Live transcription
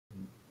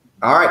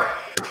All right.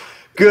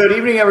 Good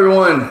evening,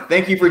 everyone.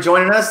 Thank you for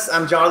joining us.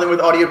 I'm Jonathan with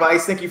Audio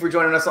Advice. Thank you for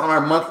joining us on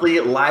our monthly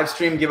live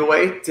stream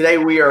giveaway. Today,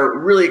 we are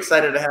really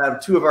excited to have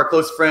two of our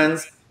close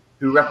friends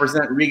who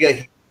represent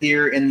Rega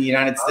here in the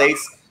United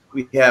States.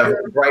 We have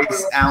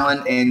Bryce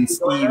Allen and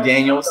Steve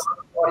Daniels.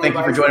 Thank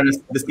you for joining us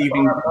this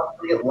evening,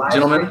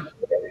 gentlemen.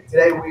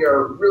 Today, we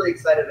are really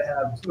excited to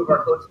have two of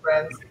our close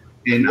friends.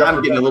 And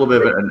I'm getting a little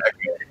bit of an echo.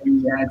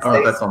 I don't know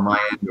if that's on my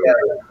end.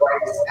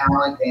 Bryce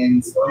Allen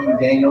and Steve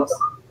Daniels.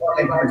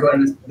 Thank you for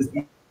joining us this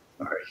evening.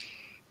 All right,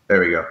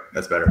 there we go.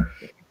 That's better.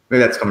 Maybe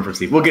that's coming from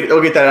Steve. We'll get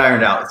that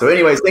ironed out. So,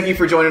 anyways, thank you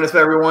for joining us,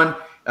 everyone.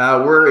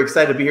 We're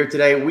excited to be here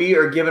today. We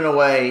are giving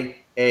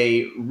away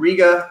a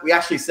Rega. We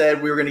actually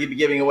said we were going to be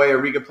giving away a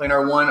Rega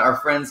Planar 1. Our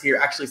friends here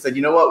actually said,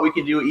 you know what? We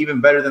can do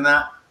even better than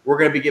that. We're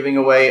going to be giving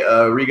away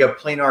a Rega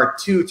Planar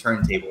 2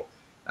 turntable,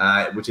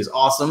 which is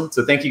awesome.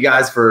 So, thank you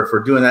guys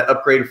for doing that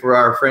upgrade for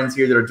our friends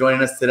here that are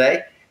joining us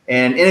today.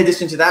 And in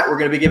addition to that, we're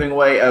going to be giving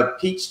away a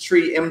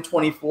Peachtree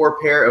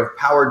M24 pair of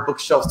powered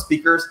bookshelf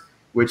speakers,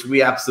 which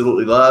we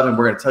absolutely love, and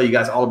we're going to tell you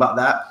guys all about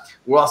that.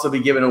 We'll also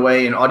be giving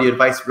away an Audio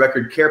Advice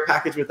record care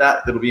package with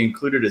that. That'll be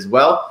included as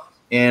well.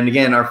 And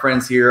again, our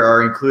friends here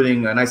are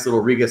including a nice little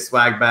Rega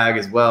swag bag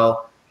as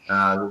well,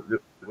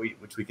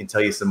 which we can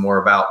tell you some more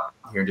about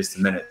here in just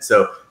a minute.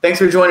 So thanks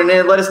for joining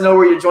in. Let us know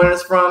where you're joining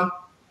us from.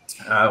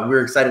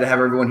 We're excited to have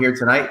everyone here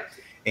tonight,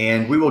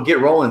 and we will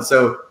get rolling.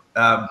 So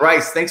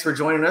Bryce, thanks for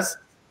joining us.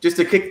 Just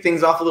to kick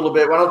things off a little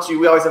bit, why don't you,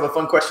 we always have a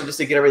fun question just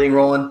to get everything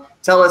rolling.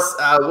 Tell us,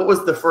 what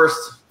was the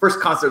first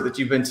concert that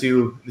you've been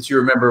to that you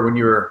remember when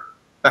you were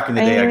back in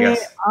the day, I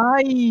guess?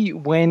 I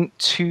went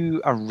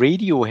to a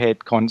Radiohead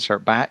concert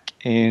back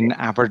in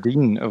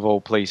Aberdeen, of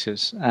all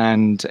places.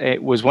 And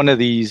it was one of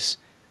these,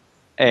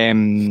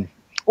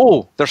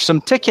 oh, there's some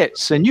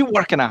tickets and you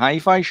work in a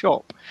hi-fi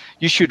shop.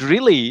 You should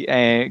really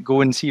go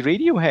and see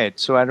Radiohead.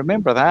 So I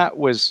remember that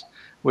was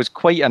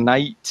quite a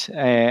night,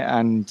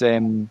 and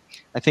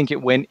I think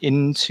it went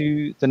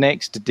into the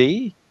next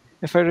day,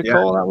 if I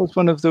recall. Yeah. That was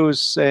one of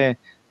those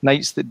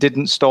nights that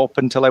didn't stop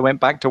until I went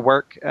back to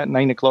work at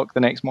 9 o'clock the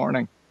next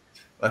morning.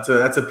 That's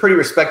a pretty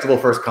respectable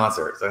first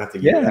concert, so I have to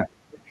give you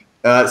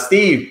that.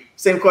 Steve,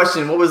 same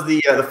question. What was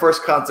the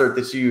first concert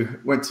that you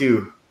went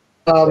to?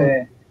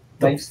 The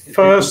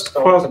first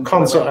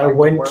concert I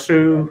went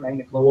to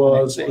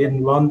was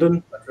in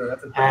London,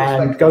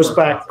 and goes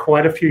back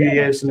quite a few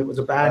years, and it was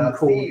a band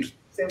called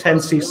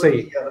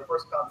 10cc. The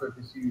first concert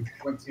that you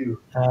went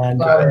to.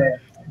 And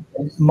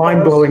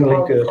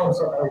mind-blowingly good.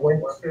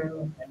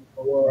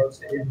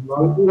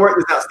 We'll work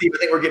this out, Steve. I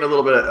think we're getting a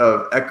little bit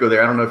of echo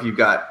there. I don't know if you've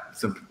got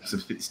some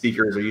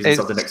speakers or using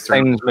something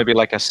external. Sounds maybe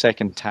like a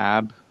second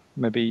tab.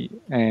 Maybe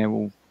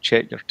we'll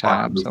check your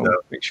tabs and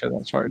make sure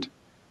that's right.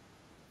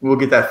 We'll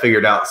get that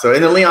figured out. So,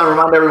 and then Leon,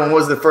 remind everyone, what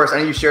was the first? I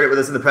know you shared it with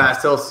us in the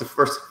past. Tell us the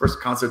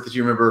first concert that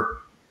you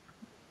remember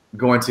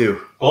going to.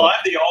 Well, I'm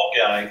the old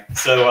guy.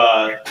 So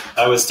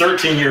I was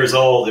 13 years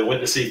old and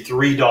went to see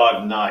Three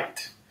Dog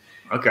Night.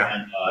 Okay,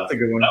 and, that's a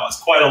good one. That was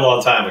quite a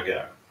long time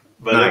ago,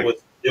 but nice.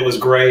 It was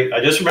great.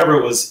 I just remember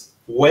it was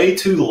way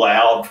too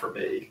loud for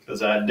me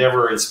because I'd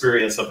never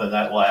experienced something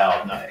that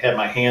loud, and I had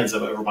my hands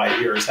up over my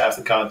ears half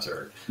the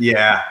concert.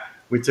 Yeah,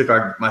 we took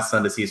my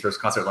son to see his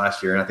first concert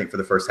last year, and I think for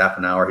the first half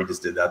an hour he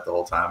just did that the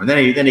whole time, and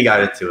then he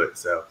got into it.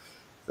 So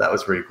that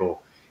was pretty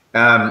cool.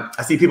 I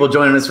see people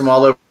joining us from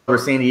all over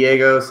San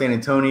Diego, San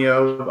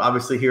Antonio,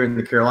 obviously here in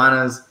the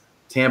Carolinas,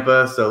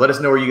 Tampa. So let us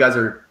know where you guys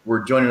were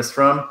joining us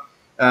from.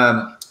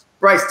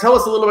 Bryce, tell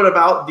us a little bit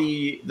about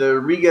the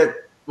Rega.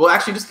 Well,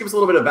 actually, just give us a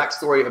little bit of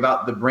backstory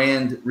about the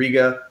brand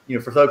Rega. You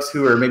know, for folks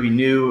who are maybe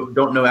new,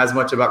 don't know as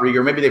much about Rega,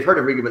 or maybe they've heard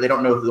of Rega, but they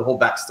don't know the whole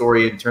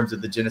backstory in terms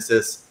of the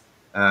genesis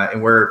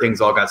and where things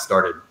all got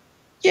started.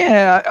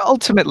 Yeah,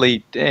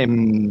 ultimately,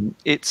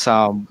 it's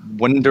a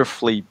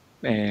wonderfully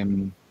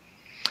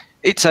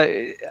it's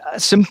a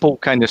simple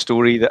kind of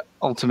story that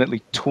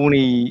ultimately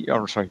Tony,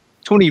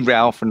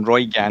 Ralph and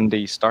Roy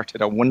Gandy started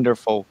a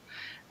wonderful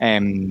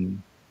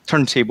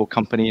turntable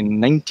company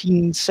in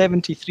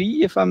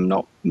 1973, if I'm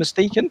not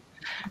mistaken,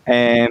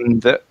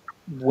 that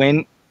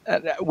went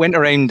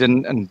around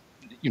and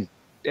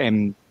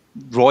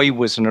Roy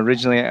was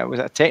originally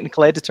a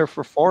technical editor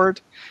for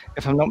Ford,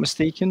 if I'm not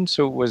mistaken.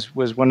 So was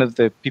one of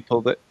the people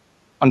that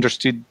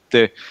understood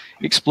the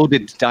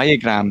exploded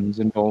diagrams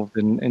involved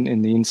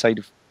in the inside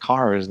of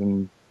cars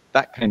and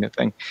that kind of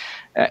thing.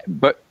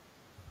 But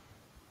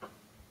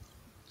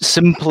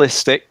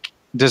simplistic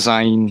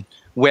design,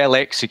 well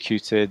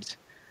executed,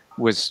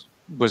 was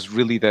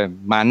really the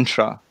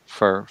mantra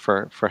for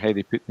how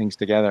they put things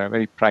together. A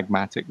very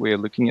pragmatic way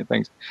of looking at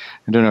things.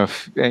 I don't know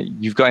if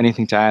you've got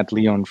anything to add,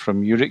 Leon,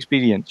 from your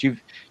experience.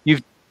 You've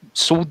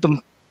sold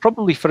them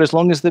probably for as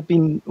long as they've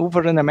been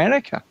over in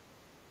America.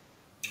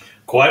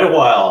 Quite a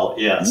while,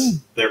 yes.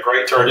 They're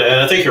great turntable,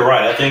 and I think you're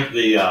right. I think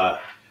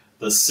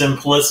the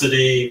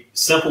simplicity,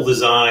 simple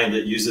design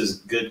that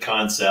uses good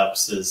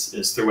concepts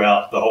is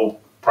throughout the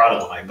whole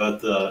product line,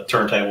 both the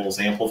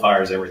turntables,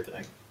 amplifiers,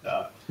 everything.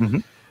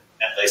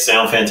 And they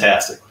sound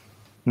fantastic.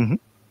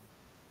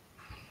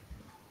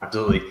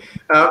 Absolutely.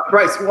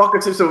 Bryce, walk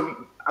us through.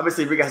 So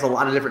obviously, Rega has a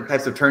lot of different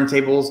types of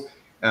turntables.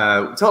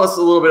 Tell us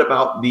a little bit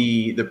about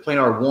the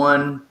Planar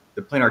 1,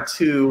 the Planar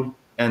 2,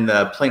 and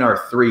the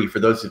Planar 3 for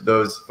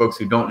those folks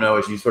who don't know,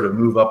 as you sort of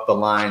move up the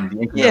line.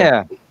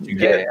 The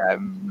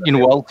you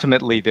know,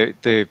 ultimately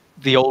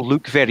they all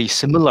look very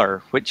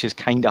similar, which is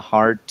kind of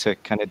hard to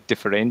kind of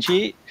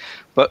differentiate.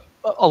 But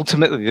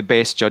ultimately, the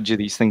best judge of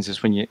these things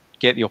is when you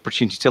get the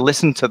opportunity to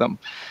listen to them,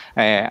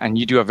 and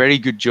you do a very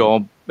good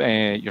job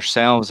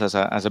yourselves as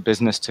a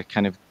business to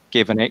kind of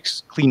give an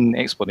clean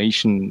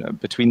explanation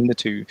between the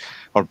two,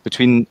 or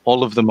between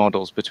all of the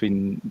models,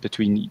 between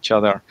each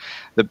other.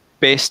 The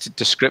best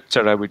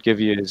descriptor I would give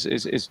you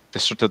is the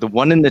sort of the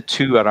 1 and the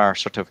 2 are our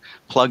sort of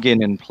plug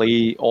in and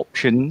play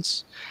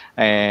options.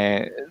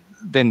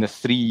 Then the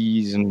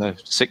 3s and the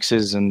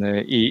 6s and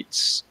the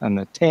 8s and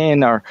the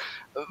 10 are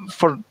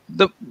for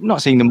the,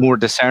 not saying the more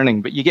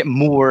discerning, but you get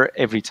more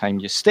every time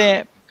you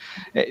step.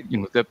 You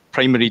know, the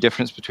primary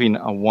difference between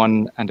a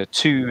 1 and a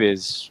 2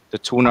 is the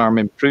tone arm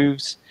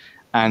improves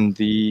and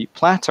the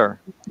platter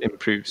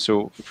improves.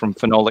 So from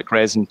phenolic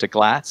resin to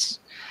glass.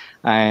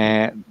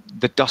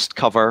 The dust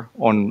cover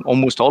on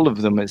almost all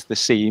of them is the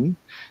same.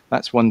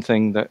 That's one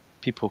thing that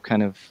people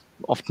kind of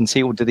often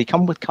say, oh, do they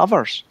come with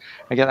covers?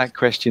 I get that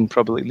question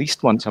probably at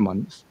least once a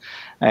month.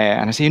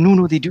 And I say,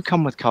 no, they do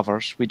come with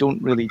covers. We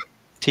don't really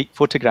take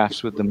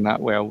photographs with them that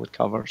well with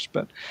covers.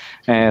 But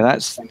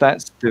that's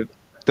the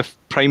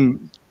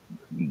prime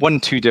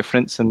 1-2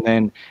 difference. And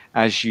then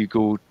as you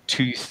go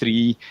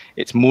 2-3,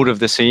 it's more of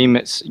the same.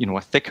 It's, you know,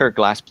 a thicker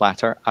glass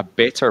platter, a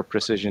better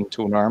precision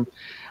tone arm,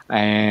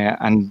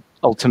 and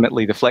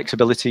ultimately the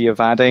flexibility of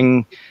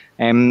adding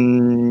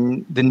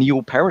the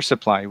Neo power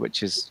supply,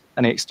 which is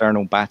an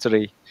external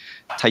battery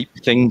type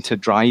thing to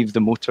drive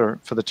the motor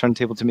for the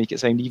turntable to make it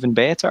sound even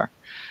better.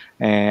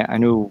 I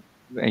know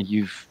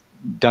you've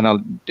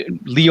done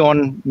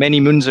Leon many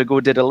moons ago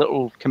did a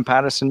little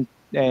comparison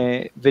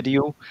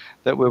video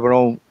that we were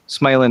all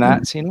smiling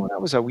at, saying, oh,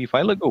 that was a wee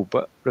while ago,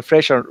 but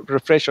refresh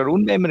our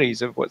own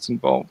memories of what's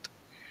involved.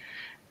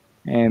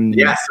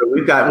 Yeah, so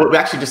we've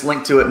actually just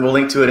linked to it, and we'll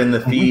link to it in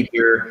the feed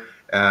here,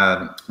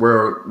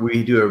 where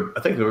we do I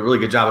think a really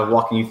good job of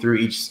walking you through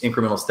each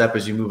incremental step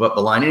as you move up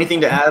the line.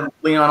 Anything to add,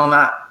 Leon, on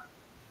that?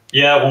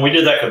 Yeah, when we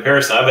did that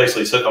comparison, I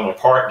basically took them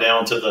apart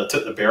down to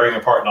took the bearing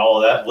apart and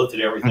all of that, looked at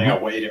everything, I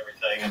weighed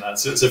everything, and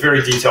it's a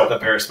very detailed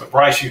comparison. But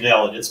Bryce, you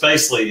nailed it. It's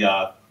basically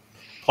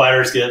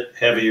platters get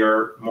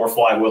heavier, more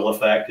flywheel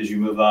effect as you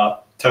move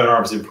up. Tone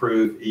arms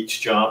improve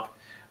each jump.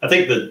 I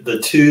think the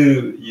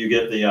 2, you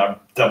get the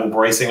double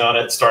bracing on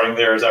it starting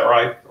there. Is that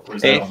right? Or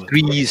is that on the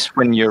 3s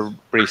when you're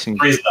bracing.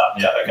 3s up,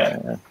 yeah,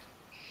 okay.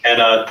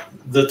 And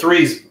the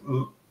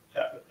 3s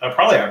are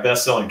probably our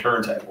best-selling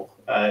turntable.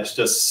 It's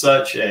just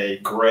such a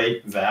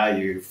great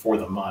value for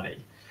the money,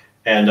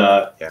 and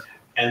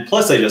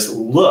plus they just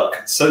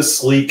look so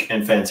sleek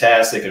and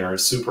fantastic, and are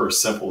super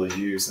simple to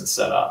use and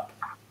set up.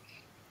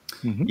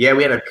 Yeah,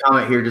 we had a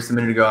comment here just a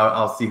minute ago.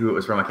 I'll see who it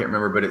was from. I can't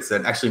remember, but it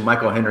said, actually,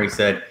 Michael Henry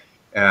said,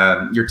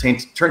 your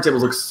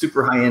turntables look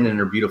super high end and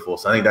are beautiful.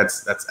 So I think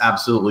that's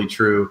absolutely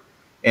true.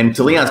 And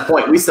to Leon's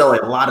point, we sell a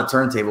lot of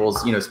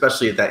turntables, you know,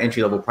 especially at that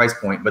entry level price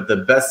point. But the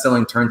best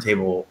selling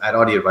turntable at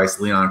Audio Advice,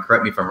 Leon,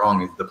 correct me if I'm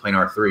wrong, is the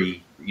Planar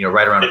 3. You know,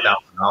 right around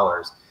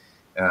 $1,000.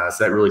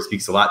 So that really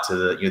speaks a lot to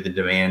the the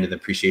demand and the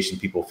appreciation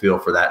people feel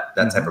for that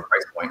type of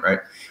price point, right?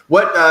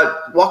 What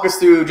walk us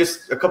through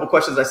just a couple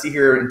questions I see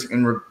here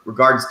in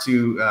regards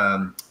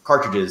to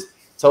cartridges.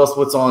 Tell us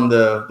what's on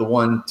the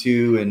 1,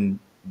 2, and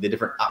the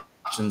different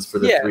options for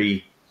the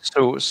 3.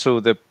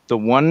 So the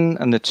 1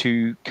 and the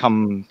 2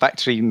 come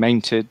factory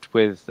mounted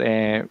with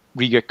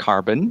Rega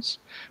carbons,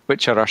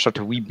 which are our sort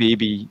of wee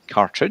baby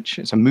cartridge.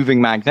 It's a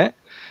moving magnet.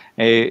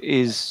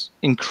 Is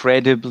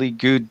incredibly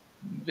good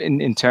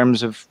in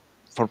terms of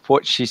for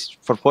what she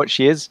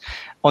is.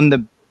 On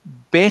the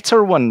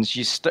better ones,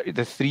 the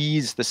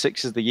 3s, the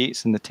 6s, the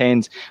 8s, and the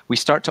 10s, we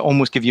start to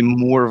almost give you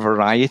more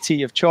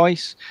variety of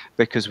choice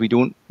because we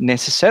don't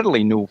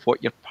necessarily know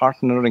what you're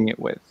partnering it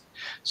with.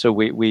 So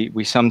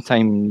we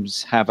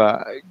sometimes have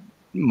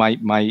my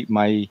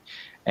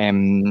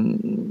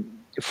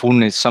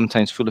phone is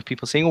sometimes full of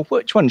people saying, oh,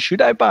 which one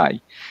should I buy?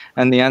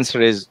 And the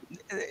answer is,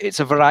 it's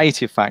a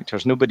variety of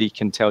factors. Nobody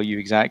can tell you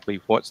exactly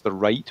what's the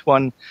right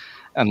one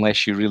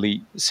unless you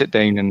really sit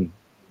down and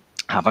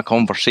have a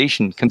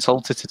conversation,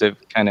 consultative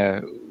kind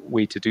of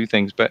way to do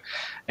things. But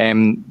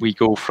we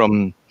go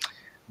from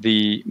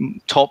the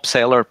top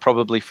seller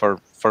probably for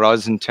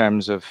us in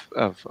terms of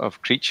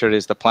creature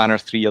is the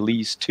Planar 3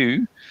 Elise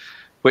 2,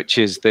 which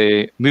is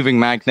the moving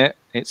magnet.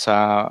 It's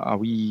a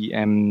wee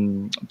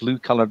blue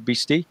colored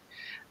beastie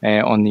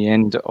on the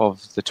end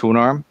of the tone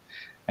arm.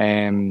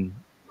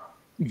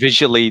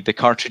 Visually, the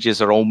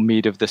cartridges are all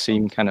made of the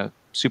same kind of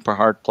super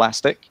hard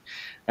plastic.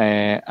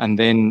 And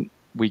then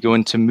we go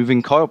into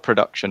moving coil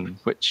production,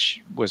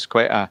 which was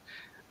quite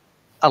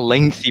a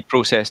lengthy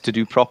process to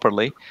do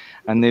properly.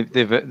 And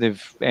they've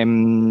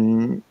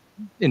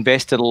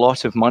invested a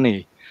lot of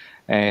money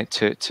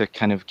to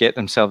kind of get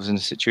themselves in a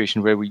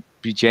situation where we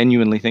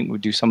genuinely think we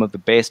do some of the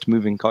best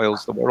moving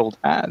coils the world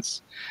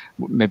has.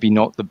 Maybe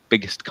not the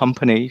biggest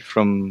company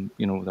from,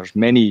 there's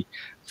many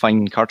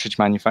fine cartridge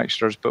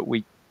manufacturers, but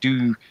we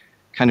do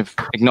kind of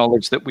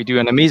acknowledge that we do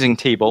an amazing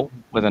table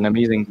with an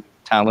amazing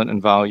talent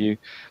and value,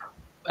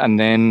 and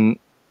then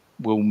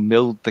we'll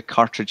mill the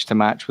cartridge to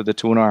match with the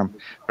tone arm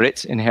for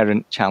its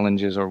inherent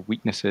challenges or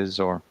weaknesses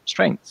or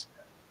strengths.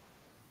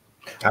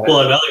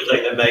 Well, another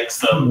thing that makes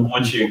them,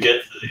 once you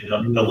get to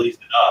at least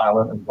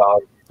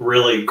enough,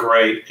 really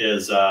great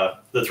is the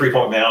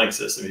 3-point mounting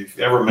system. If you've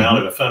ever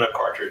mounted a phono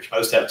cartridge,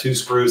 most have 2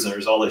 screws, and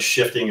there's all this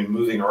shifting and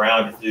moving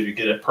around to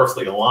get it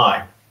perfectly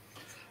aligned.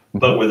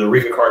 But with the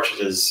Rega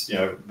cartridges,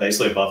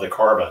 basically above the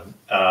carbon,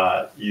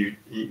 you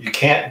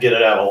can't get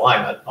it out of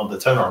alignment on the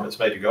tone arm it's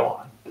made to go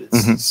on.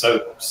 It's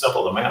so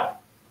simple to mount.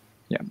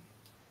 Yeah.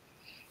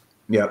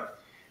 Yep.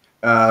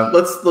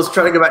 Let's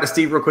try to go back to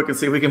Steve real quick and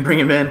see if we can bring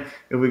him in.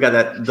 If we got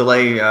that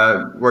delay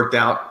worked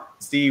out.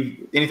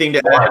 Steve, anything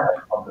to add?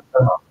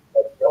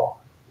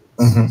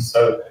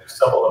 So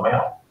simple to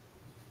mount.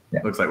 Yeah.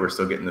 Looks like we're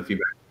still getting the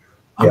feedback.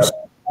 Yeah.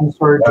 I'm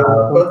sorry.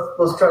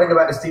 Let's try to go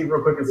back to Steve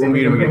real quick and see if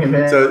we can bring him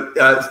in. So,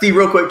 Steve,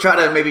 real quick, try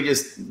to maybe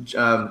just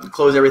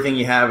close everything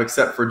you have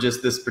except for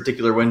just this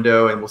particular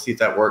window, and we'll see if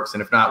that works.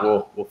 And if not,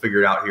 we'll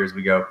figure it out here as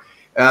we go.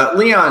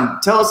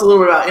 Leon, tell us a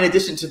little bit about, in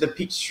addition to the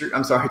Rega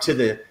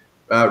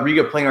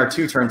Planar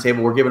 2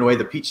 turntable, we're giving away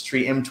the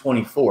Peachtree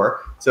M24.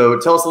 So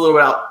tell us a little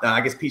bit about,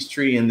 I guess,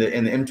 Peachtree and the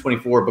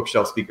M24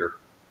 bookshelf speaker.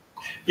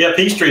 Yeah,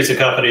 Peachtree is a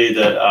company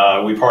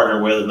that we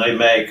partner with, and they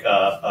make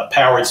a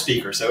powered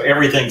speaker. So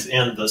everything's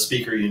in the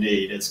speaker you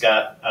need. It's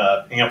got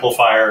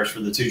amplifiers for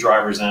the 2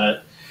 drivers in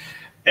it,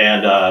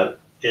 and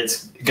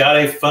it's got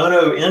a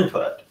phono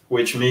input,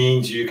 which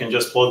means you can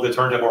just plug the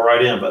turntable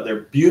right in. But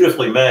they're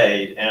beautifully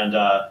made, and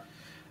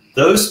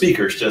those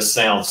speakers just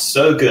sound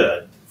so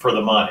good for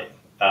the money.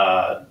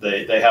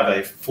 They have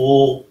a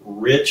full,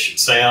 rich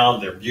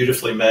sound. They're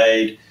beautifully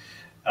made.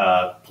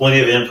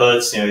 Plenty of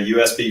inputs,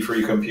 USB for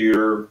your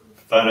computer,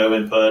 phono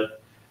input.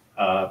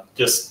 I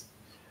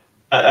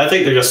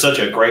think they're just such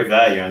a great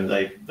value, and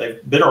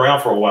they've been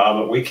around for a while,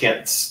 but we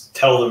can't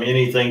tell them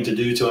anything to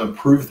do to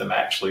improve them.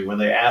 Actually, when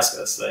they ask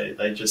us,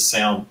 they just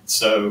sound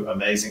so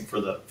amazing for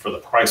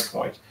the price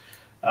point.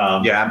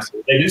 Yeah,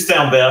 absolutely. They do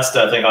sound best,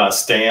 I think, on a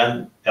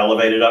stand,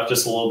 elevated up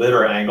just a little bit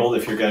or angled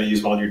if you're going to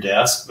use them on your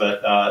desk,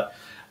 but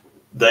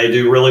they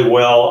do really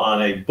well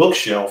on a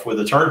bookshelf with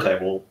a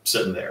turntable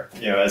sitting there,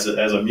 as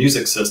a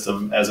music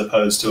system as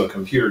opposed to a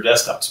computer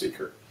desktop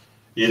speaker.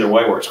 Either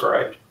way works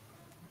great.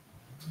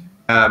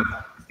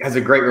 Has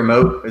a great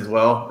remote as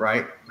well,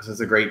 right? This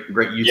is a great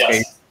use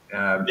case.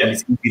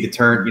 It's easy to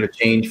turn,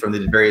 change from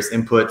the various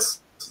inputs,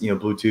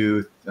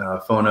 Bluetooth,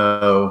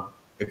 phono,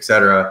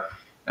 etc.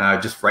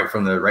 Just right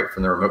from the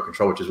remote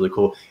control, which is really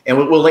cool. And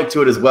we'll link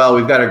to it as well.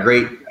 We've got a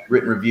great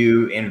written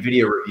review and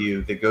video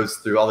review that goes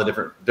through all the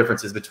different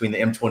differences between the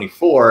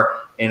M24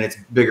 and its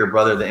bigger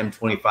brother, the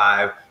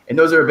M25. And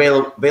those are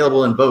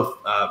available in both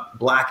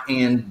black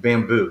and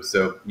bamboo.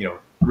 So,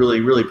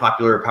 really, really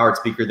popular powered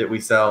speaker that we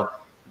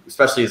sell,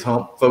 especially as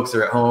folks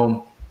are at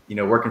home,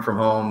 working from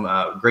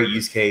home. Great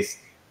use case,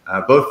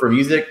 both for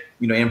music,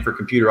 and for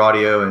computer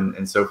audio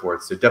and so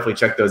forth. So definitely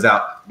check those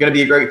out. Going to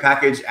be a great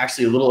package,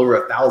 actually a little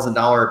over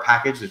 $1,000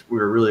 package, which we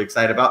were really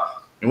excited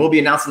about. And we'll be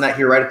announcing that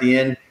here right at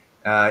the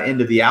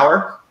end of the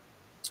hour.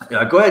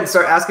 Go ahead and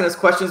start asking us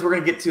questions. We're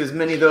going to get to as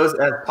many of those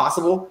as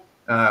possible.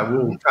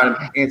 We'll try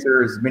to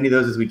answer as many of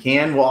those as we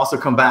can. We'll also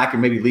come back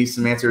and maybe leave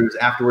some answers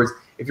afterwards.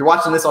 If you're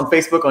watching this on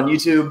Facebook, on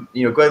YouTube,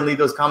 go ahead and leave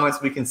those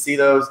comments. We can see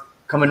those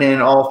coming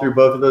in all through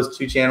both of those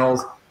 2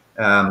 channels.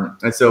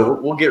 And so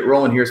we'll get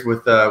rolling here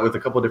with a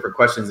couple of different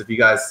questions if you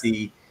guys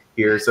see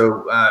here.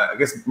 So I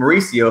guess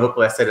Mauricio,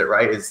 hopefully I said it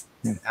right, is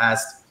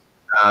asked,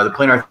 the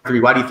Planar 3,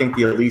 why do you think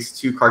the Elise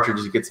 2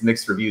 cartridge gets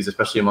mixed reviews,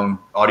 especially among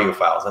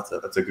audiophiles?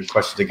 That's a good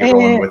question to get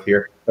rolling with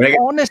here. But I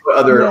guess what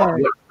other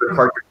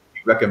cartridges do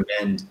you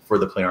recommend for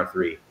the Planar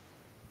 3?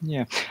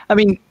 Yeah, I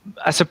mean,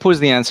 I suppose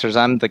the answer is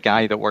I'm the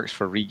guy that works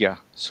for Rega.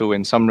 So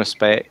in some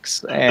respects,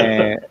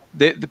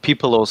 the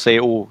people will say,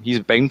 oh, he's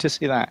bound to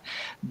say that.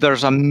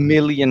 There's a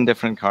million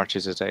different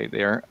cartridges out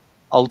there.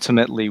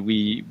 Ultimately,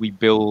 we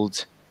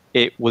build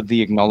it with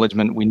the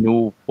acknowledgement we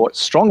know what's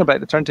strong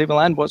about the turntable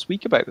and what's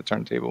weak about the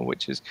turntable,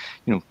 which is,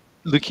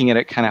 looking at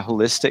it kind of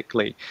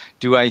holistically.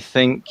 Do I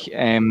think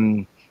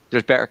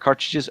there's better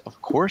cartridges? Of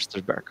course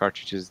there's better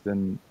cartridges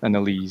than an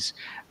Elise.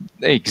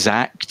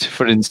 Exact,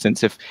 for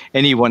instance, if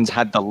anyone's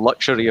had the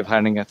luxury of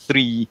having a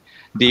 3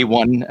 day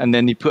one and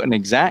then they put an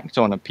Exact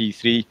on a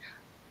P3,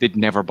 they'd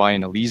never buy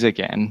an Elise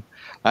again.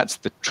 That's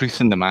the truth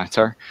in the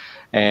matter.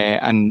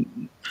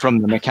 And from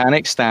the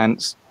mechanic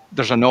stance,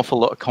 there's an awful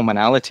lot of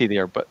commonality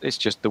there, but it's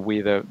just the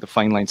way the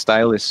fine line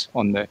stylus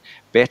on the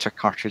better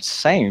cartridge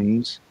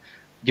sounds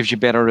gives you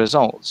better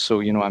results. So,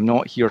 I'm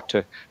not here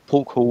to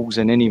poke holes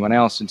in anyone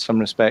else in some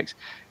respects.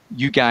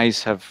 You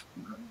guys have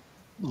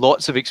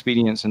lots of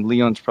experience, and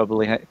Leon's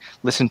probably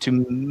listened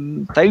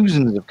to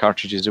thousands of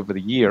cartridges over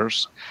the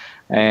years,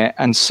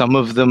 and some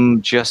of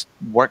them just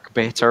work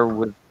better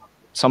with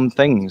some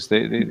things.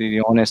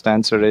 The honest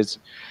answer is,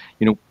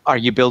 you know, are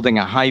you building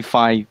a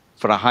hi-fi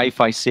for a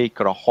hi-fi sake,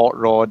 or a hot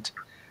rod,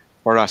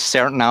 or a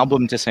certain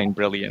album to sound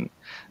brilliant?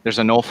 There's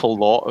an awful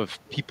lot of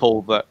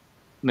people that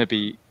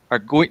maybe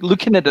are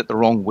looking at it the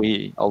wrong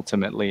way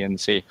ultimately, and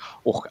say,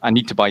 oh, I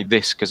need to buy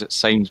this because it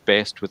sounds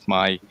best with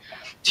my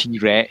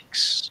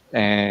T-Rex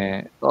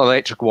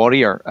Electric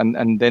Warrior,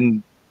 and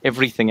then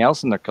everything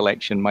else in their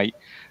collection might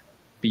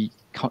be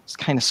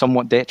kind of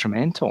somewhat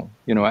detrimental.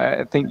 You know,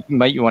 I think you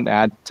might want to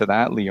add to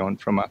that, Leon,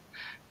 from a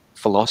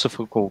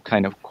philosophical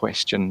kind of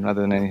question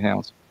rather than anything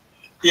else.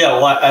 Yeah,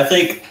 well, I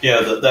think, you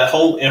know, that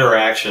whole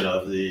interaction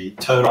of the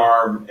tone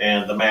arm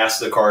and the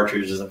mass of the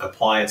cartridges and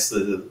compliance to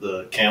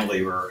the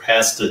cantilever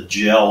has to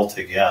gel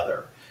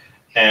together.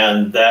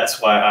 And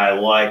that's why I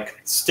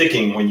like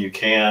sticking, when you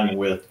can,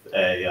 with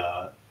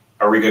a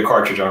Rega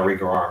cartridge on a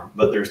Rega arm.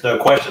 But there's no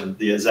question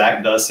the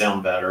Exact does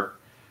sound better.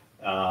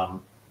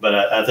 But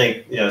I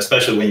think, you know,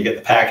 especially when you get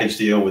the package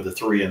deal with the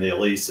 3 and the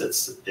Elise,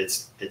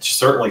 it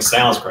certainly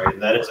sounds great.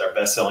 And that is our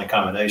best-selling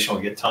combination.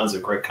 We get tons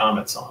of great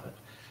comments on it.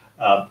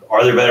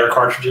 Are there better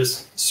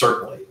cartridges?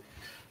 Certainly.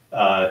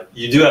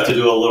 You do have to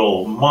do a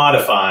little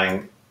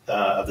modifying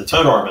of the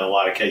tone arm in a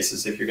lot of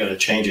cases if you're going to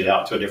change it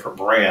out to a different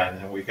brand.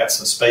 And we've got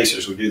some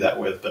spacers we do that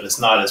with, but it's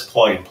not as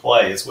plug and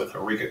play as with a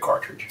Rega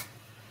cartridge.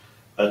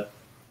 But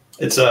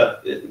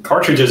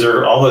cartridges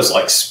are almost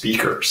like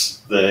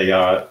speakers.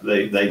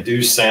 They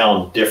do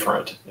sound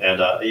different,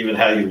 and even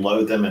how you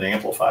load them and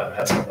amplify them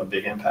has a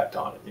big impact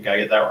on it. You got to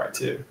get that right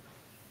too.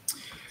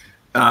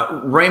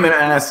 Raymond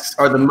asks,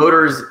 are the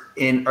motors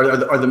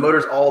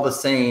all the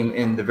same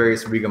in the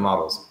various Rega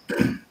models?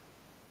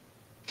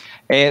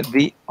 They're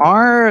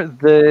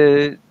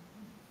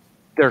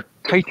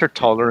tighter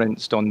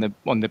toleranced on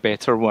the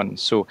better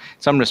ones. So in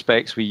some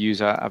respects, we use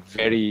a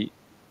very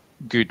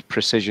good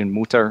precision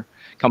motor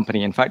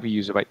company. In fact, we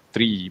use about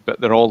 3,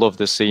 but they're all of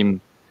the same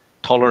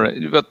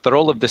but they're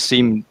all of the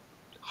same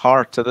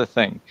heart of the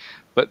thing.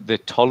 But the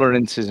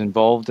tolerances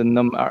involved in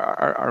them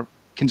are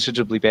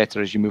considerably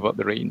better as you move up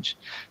the range.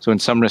 So in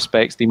some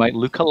respects, they might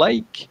look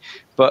alike,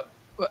 but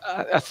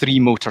a 3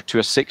 motor to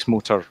a 6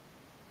 motor,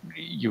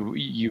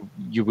 you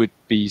would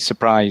be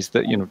surprised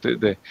that, you know,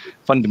 the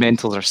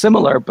fundamentals are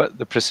similar, but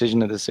the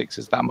precision of the 6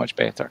 is that much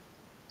better.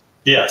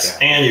 Yes,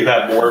 yeah. And you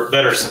have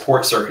better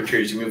support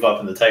circuitry as you move up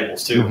in the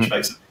tables too, which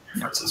makes a big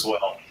difference as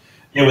well.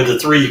 You know, with the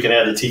 3, you can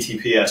add the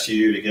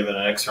TTP-SU to give it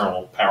an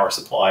external power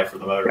supply for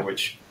the motor,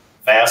 which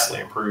vastly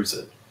improves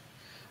it.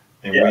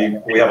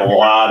 And we have a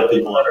lot of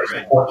people that are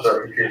support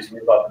circuitry to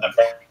move up in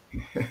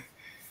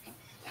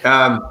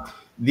that.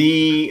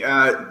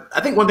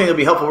 I think one thing that'll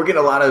be helpful. We're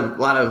getting a lot of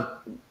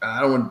I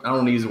don't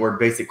want to use the word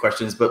basic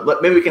questions, but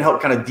maybe we can help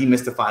kind of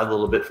demystify a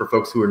little bit for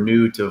folks who are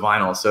new to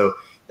vinyl. So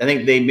I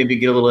think they maybe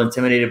get a little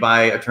intimidated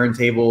by a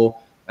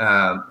turntable.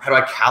 How do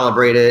I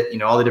calibrate it? You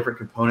know, all the different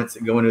components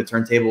that go into a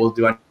turntable.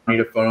 Do I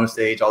need a phono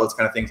stage? All those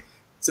kind of things.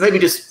 So maybe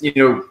just, you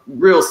know,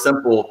 real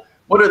simple.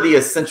 What are the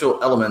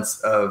essential elements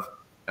of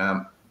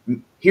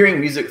hearing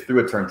music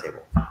through a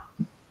turntable?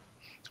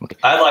 Okay.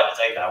 I'd like to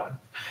take that one.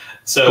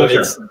 So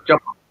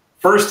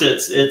first,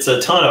 it's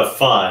a ton of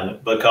fun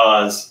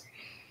because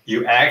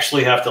you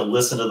actually have to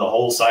listen to the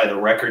whole side of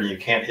the record and you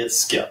can't hit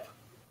skip.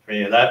 I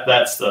mean,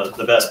 that's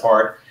the best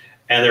part.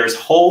 And there's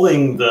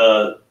holding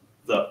the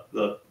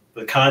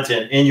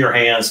content in your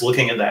hands,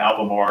 looking at the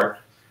album art,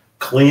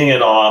 cleaning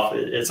it off.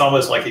 It's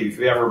almost like if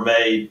you've ever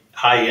made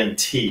high-end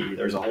tea.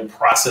 There's a whole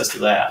process to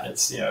that.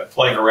 It's, you know,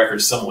 playing a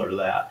record similar to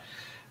that.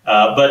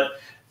 But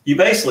you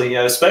basically, you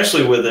know,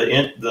 especially with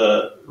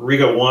the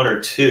Rega 1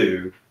 or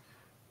 2,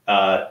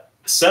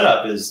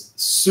 setup is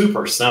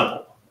super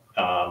simple.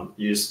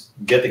 You just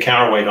get the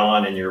counterweight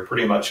on and you're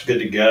pretty much good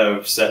to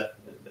go.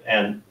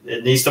 And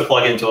it needs to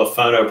plug into a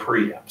phono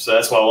preamp. So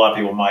that's why a lot of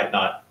people might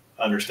not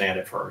understand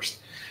at first.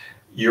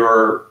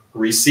 Your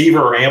receiver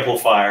or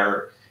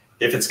amplifier,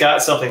 if it's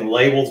got something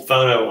labeled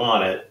phono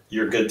on it,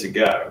 you're good to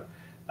go.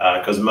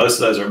 Because most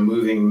of those are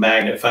moving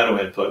magnet phono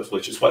inputs,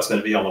 which is what's going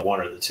to be on the 1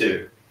 or the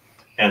 2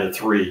 and the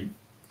 3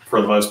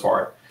 for the most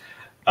part.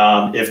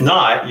 If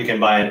not, you can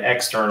buy an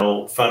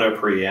external phono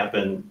preamp,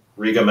 and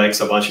Rega makes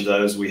a bunch of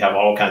those. We have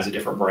all kinds of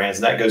different brands,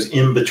 and that goes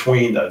in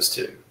between those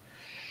 2.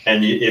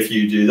 And if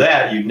you do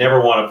that, you never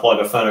want to plug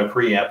a phono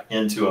preamp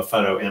into a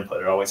phono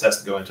input. It always has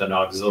to go into an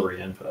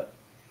auxiliary input.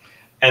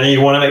 And then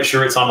you want to make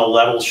sure it's on the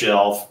level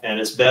shelf, and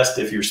it's best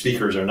if your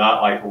speakers are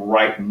not like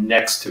right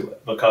next to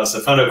it, because the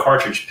phono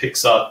cartridge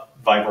picks up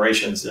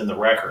vibrations in the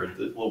record,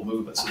 the little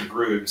movements in the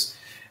grooves,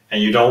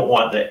 and you don't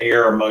want the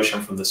air or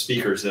motion from the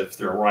speakers if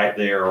they're right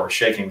there or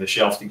shaking the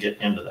shelf to get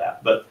into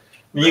that. But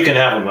I mean, you can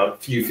have them a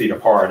few feet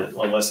apart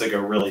unless they go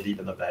really deep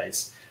in the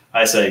bass.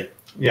 I say,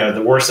 you know,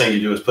 the worst thing you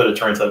do is put a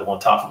turntable on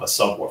top of a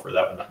subwoofer.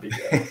 That would not be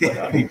good.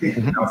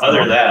 But, other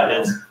than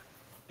that,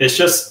 it's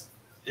just,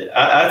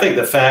 I think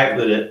the fact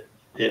that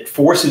it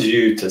forces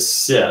you to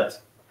sit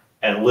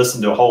and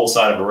listen to a whole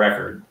side of a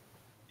record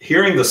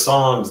hearing the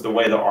songs the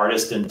way the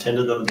artist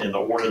intended them in the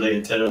order they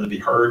intended them to be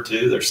heard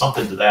too. There's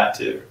something to that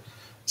too.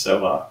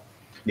 So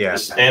yeah,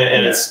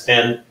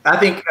 and I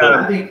think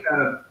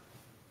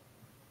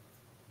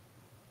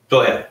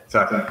go ahead.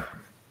 Sorry.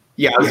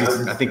 Yeah,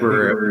 I think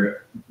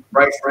we're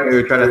Bryce.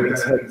 We're trying to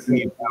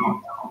think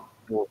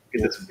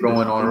because it's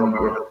going on.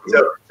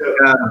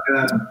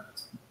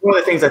 One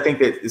of the things I think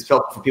that is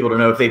helpful for people to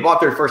know, if they bought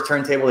their first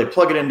turntable, they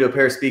plug it into a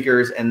pair of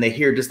speakers and they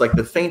hear just like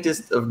the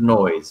faintest of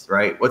noise,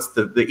 right? What's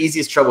the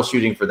easiest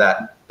troubleshooting for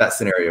that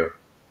scenario?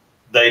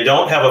 They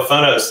don't have a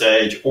phono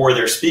stage, or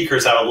their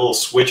speakers have a little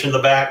switch in the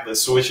back that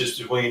switches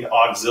between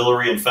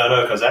auxiliary and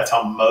phono, because that's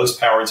how most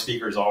powered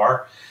speakers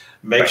are.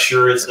 Make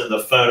sure it's in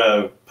the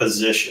phono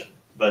position.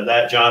 But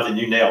that, Jonathan,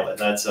 you nailed it.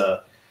 That's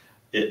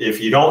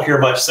if you don't hear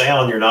much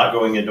sound, you're not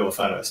going into a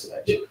phono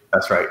stage.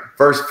 That's right.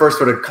 First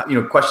sort of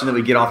question that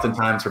we get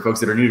oftentimes for folks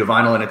that are new to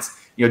vinyl, and it's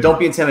don't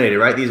be intimidated,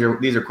 right? These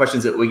are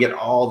questions that we get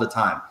all the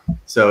time.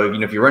 So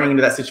if you're running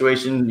into that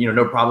situation,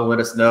 no problem. Let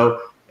us know.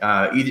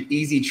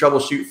 Easy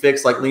troubleshoot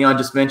fix like Leon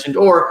just mentioned,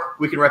 or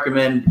we can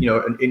recommend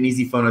an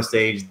easy phono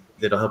stage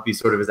that'll help you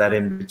sort of as that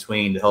in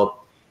between to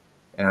help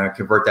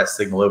convert that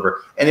signal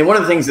over. And then one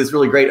of the things that's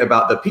really great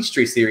about the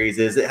Peachtree series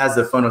is it has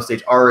the phono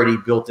stage already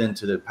built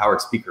into the powered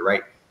speaker,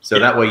 right? So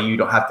that way you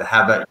don't have to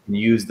have that. You can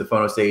use the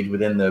phono stage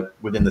within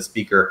the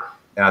speaker.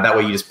 That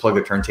way you just plug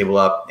the turntable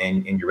up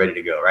and you're ready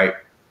to go, right?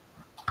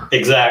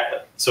 Exactly.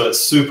 So it's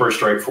super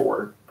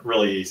straightforward,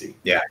 really easy.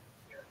 Yeah.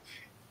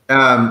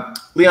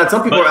 Leon,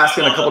 some people are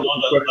asking a couple.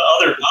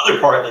 The other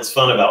part that's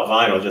fun about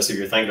vinyl, just if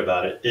you're thinking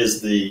about it,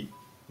 is the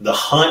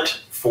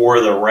hunt for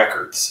the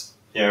records.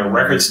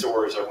 Record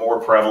stores are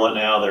more prevalent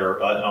now. They're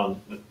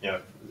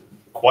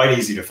quite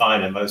easy to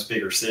find in most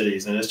bigger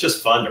cities, and it's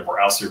just fun to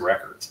browse through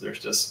records. There's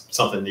just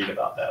something neat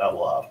about that. I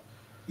love.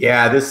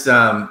 Yeah, this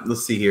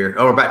let's see here.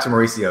 Oh, we're back to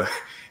Mauricio.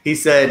 He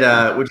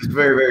said, which is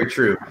very, very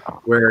true,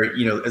 where,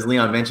 as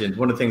Leon mentioned,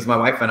 one of the things my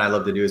wife and I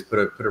love to do is put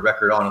a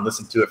record on and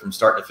listen to it from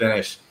start to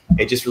finish.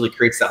 It just really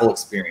creates that whole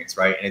experience,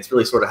 right? And it's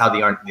really sort of how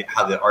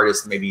the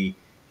artist maybe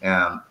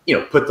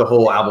put the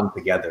whole album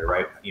together,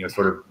 right?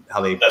 Sort of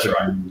how they put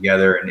it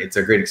together, and it's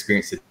a great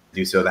experience to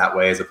do so that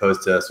way, as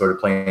opposed to sort of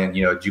playing,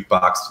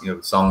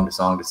 jukebox, song to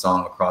song to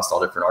song across all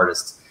different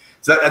artists.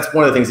 So that's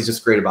one of the things that's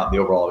just great about the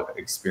overall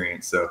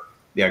experience. So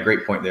yeah,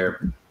 great point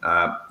there,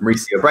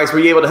 Mauricio. Bryce, were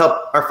you able to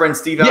help our friend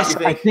Steve out? Yes,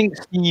 I think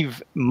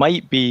Steve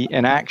might be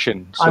in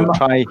action. So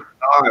try.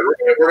 All right,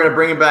 we're gonna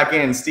bring him back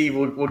in. Steve,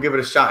 we'll give it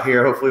a shot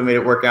here. Hopefully, we made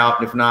it work out.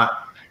 And if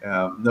not,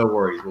 no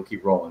worries. We'll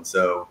keep rolling.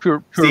 So,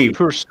 Steve,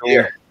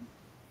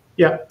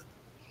 yeah.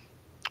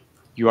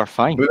 You are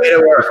fine. We made it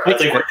work. I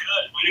think we're good.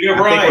 Way to go,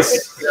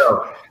 Bryce.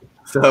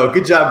 So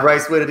good job,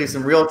 Bryce. Way to do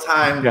some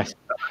real-time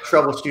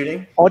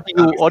troubleshooting.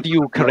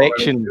 Audio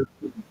correction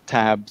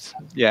tabs.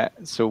 Yeah,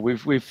 so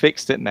we've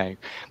fixed it now.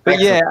 But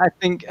excellent. Yeah, I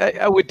think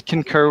I would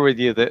concur with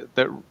you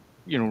that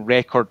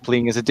record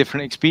playing is a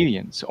different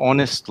experience.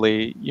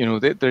 Honestly,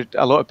 there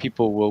a lot of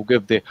people will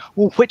give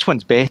which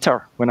one's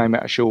better when I'm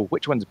at a show?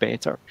 Which one's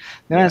better?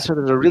 The answer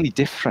is they're really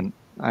different.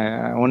 I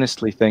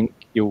honestly think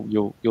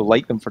you'll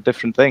like them for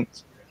different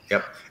things.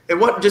 Yep. And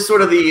what just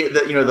sort of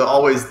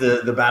always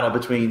the battle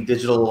between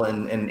digital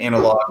and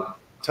analog.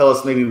 Tell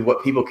us maybe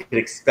what people could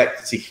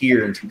expect to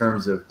hear in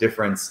terms of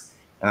difference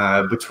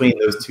between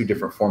those two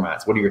different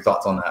formats. What are your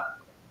thoughts on that?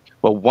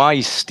 Well,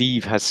 wise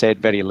Steve has said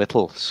very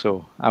little,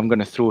 so I'm going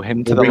to throw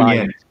him to the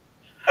line.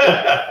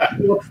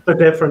 What's the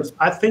difference?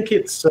 I think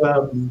it's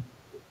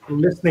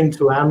listening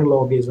to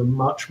analog is a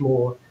much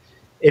more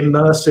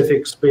immersive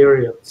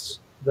experience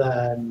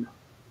than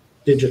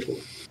digital.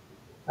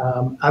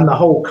 And the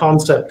whole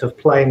concept of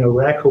playing a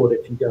record,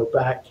 if you go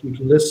back, you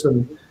can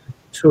listen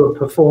to a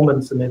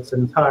performance in its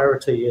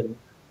entirety, and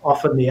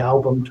often the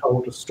album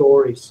told a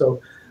story. So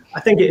I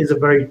think it is a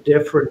very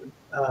different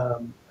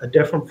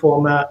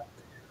format.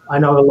 I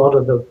know a lot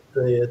of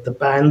the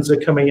bands are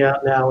coming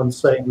out now and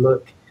saying,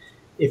 look,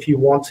 if you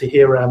want to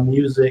hear our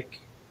music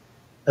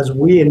as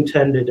we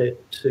intended it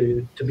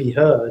to be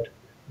heard,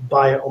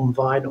 buy it on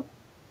vinyl.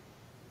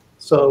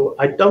 So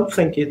I don't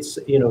think it's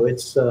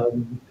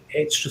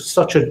just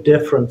such a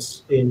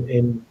difference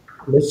in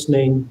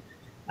listening.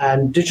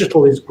 And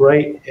digital is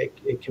great.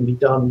 It can be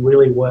done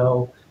really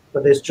well,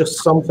 but there's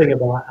just something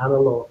about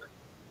analog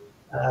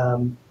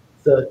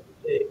that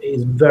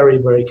is very,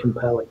 very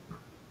compelling.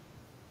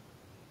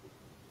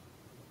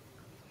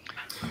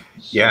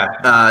 Yeah.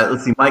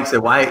 Let's see. Mike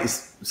said,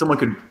 someone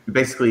could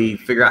basically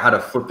figure out how to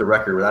flip the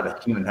record without a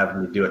human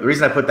having to do it. The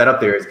reason I put that up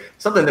there is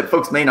something that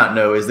folks may not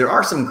know is there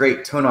are some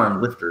great tone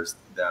arm lifters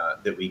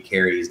that we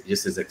carry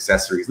just as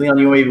accessories. Leon,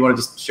 you maybe want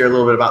to just share a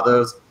little bit about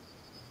those?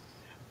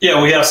 Yeah,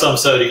 we have some,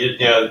 so you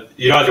don't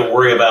have to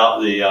worry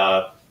about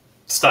the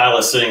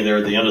stylus sitting there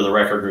at the end of the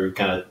record or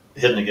kind of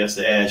hitting against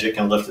the edge. It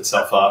can lift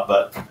itself up,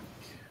 but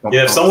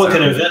if someone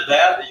can invent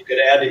that you could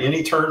add to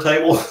any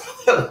turntable,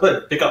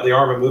 pick up the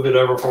arm and move it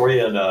over for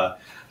you, and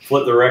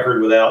flip the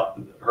record without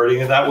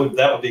hurting it, that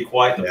would be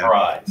quite the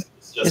prize.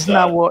 It's just,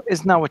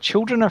 isn't that what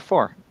children are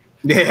for?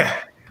 Yeah.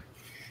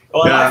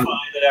 Well, and I find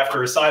that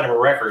after a side of a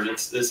record,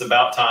 it's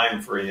about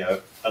time for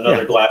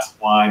another glass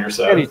of wine or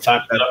so.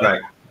 Time to That's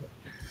right.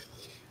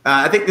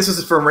 I think this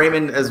is from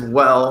Raymond as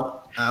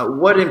well.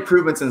 What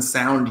improvements in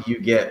sound do you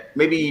get?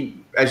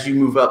 Maybe as you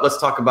move up, let's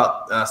talk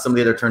about some of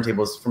the other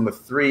turntables from the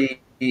 3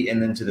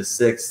 and then to the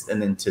 6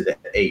 and then to the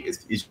 8.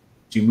 As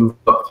you move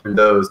up through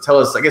those, tell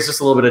us, I guess,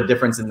 just a little bit of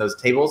difference in those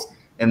tables.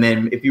 And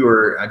then if you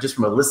were just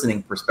from a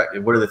listening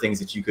perspective, what are the things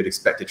that you could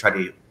expect to try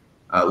to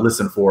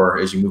listen for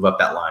as you move up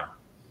that line?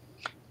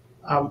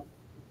 I'll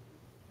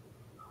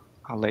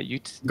let you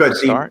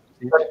start.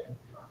 Do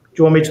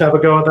you want me to have a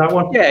go at that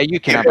one? Yeah, you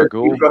can have a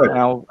go.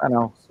 I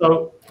know.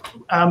 So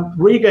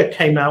Rega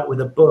came out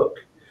with a book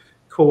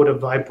called a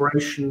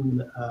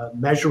vibration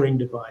measuring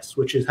device,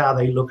 which is how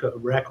they look at a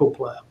record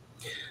player.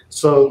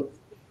 So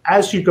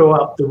as you go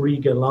up the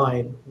Rega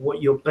line,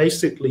 what you're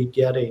basically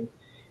getting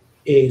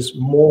is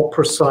more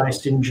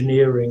precise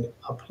engineering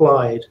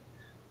applied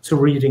to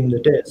reading the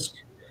disc.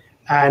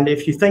 And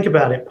if you think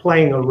about it,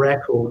 playing a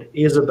record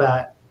is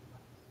about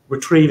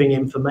retrieving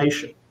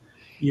information.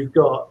 You've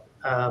got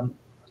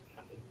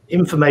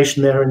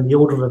information there in the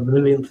order of a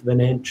millionth of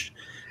an inch.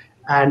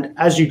 And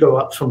as you go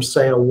up from,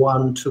 say, a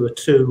 1 to a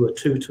 2, a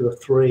 2 to a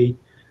 3,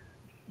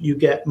 you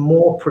get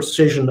more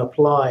precision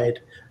applied.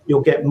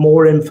 You'll get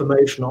more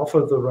information off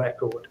of the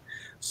record.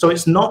 So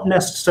it's not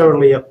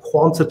necessarily a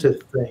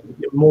quantitative thing,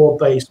 more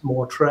bass,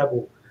 more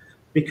treble,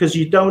 because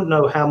you don't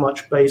know how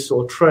much bass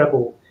or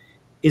treble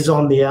is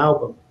on the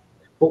album.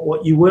 But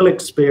what you will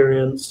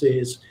experience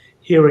is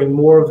hearing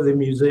more of the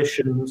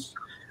musicians,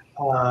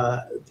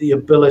 the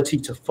ability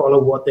to follow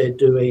what they're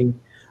doing,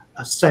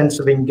 a sense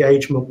of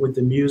engagement with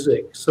the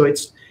music. So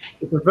it's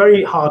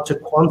very hard to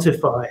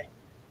quantify,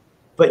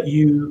 but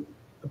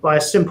by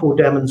a simple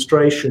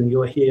demonstration,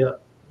 you'll hear,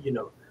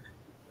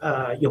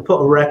 you'll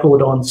put a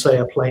record on, say,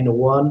 a planar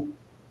 1,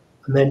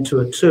 and then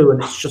to a 2,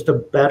 and it's just a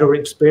better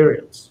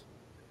experience.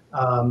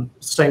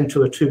 Same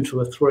to a 2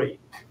 to a 3.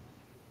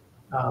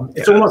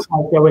 It's almost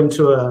like going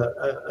to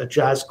a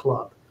jazz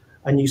club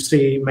and you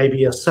see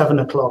maybe a 7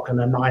 o'clock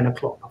and a 9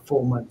 o'clock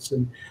performance.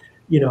 And,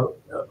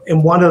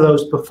 in one of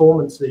those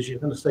performances, you're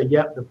going to say,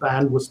 yep, the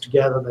band was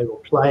together, they were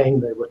playing,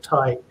 they were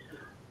tight.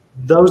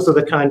 Those are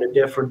the kind of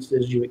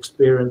differences you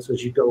experience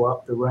as you go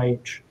up the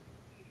range.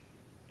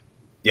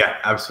 Yeah,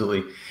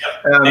 absolutely.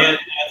 Yep. And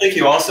I think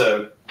you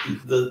also,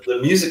 the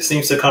music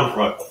seems to come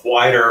from a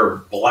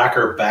quieter,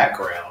 blacker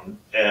background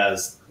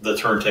as the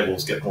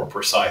turntables get more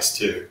precise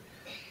too,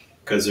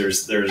 because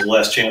there's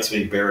less chance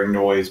of bearing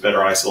noise,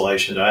 better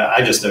isolation.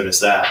 I just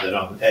noticed that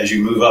as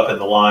you move up in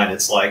the line,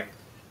 it's like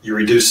you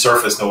reduce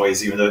surface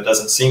noise, even though it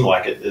doesn't seem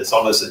like it. It's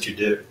almost that you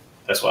do.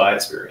 That's what I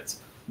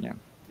experience. Yeah.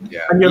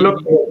 Yeah. And you're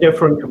looking at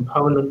different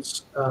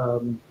components,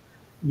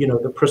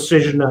 the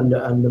precision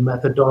and the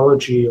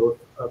methodology of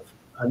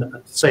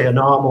say an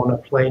arm on a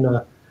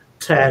planar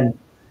 10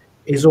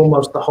 is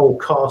almost the whole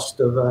cost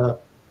of a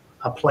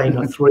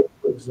planar 3,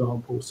 for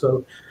example.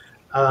 So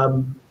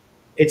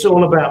it's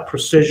all about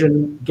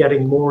precision,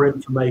 getting more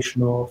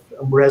information off,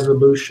 and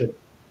resolution.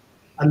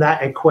 And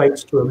that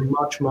equates to a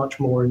much, much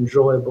more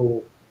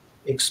enjoyable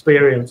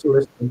experience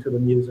listening to the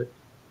music.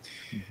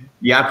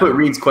 Yeah, I put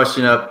Reed's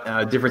question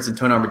up, difference in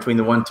tone arm between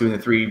the 1, 2, and the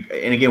 3.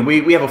 And again,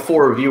 we have a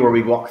 4 review where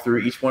we walk through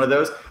each one of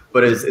those.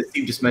 But as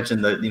Steve just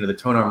mentioned, the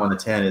tone arm on the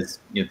 10 is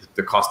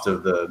the cost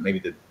of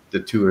maybe the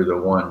 2 or the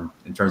 1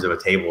 in terms of a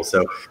table.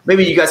 So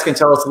maybe you guys can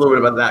tell us a little bit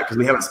about that, because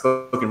we haven't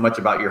spoken much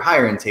about your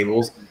higher end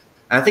tables.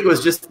 And I think it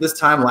was just this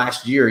time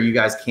last year you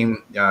guys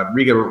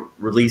Rega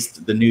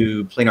released the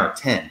new Planar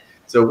 10.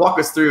 So walk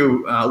us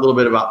through a little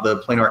bit about the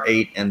Planar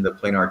 8 and the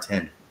Planar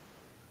 10.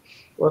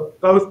 Well,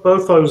 both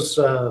those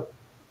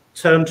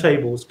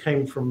turntables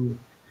came from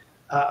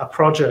a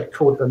project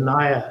called the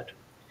Naiad,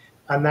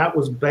 and that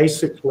was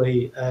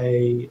basically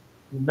a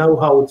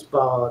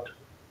no-holds-barred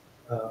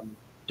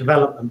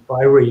development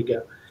by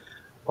Rega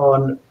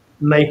on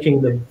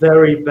making the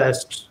very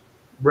best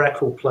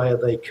record player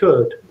they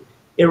could,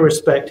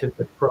 irrespective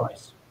of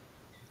price.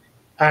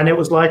 And it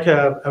was like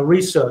a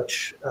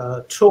research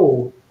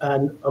tool,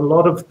 and a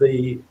lot of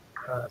the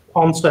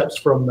concepts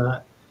from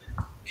that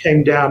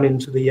came down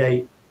into the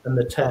 8 and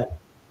the 10.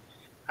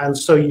 And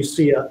so you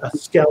see a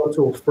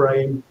skeletal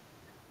frame.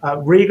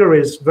 Rega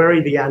is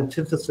very the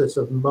antithesis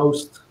of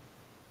most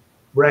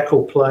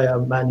record player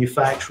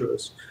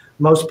manufacturers.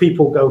 Most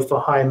people go for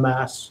high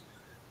mass.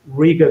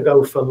 Rega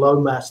go for low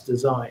mass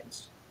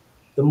designs.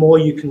 The more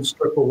you can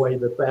strip away,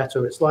 the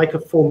better. It's like a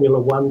Formula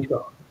 1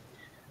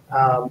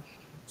 car.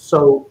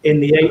 So in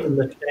the 8 and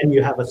the 10,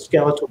 you have a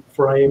skeletal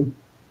frame.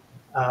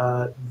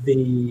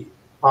 The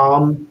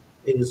arm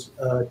is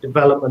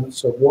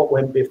developments of what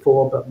went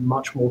before, but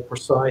much more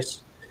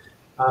precise.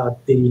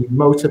 The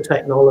motor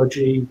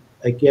technology,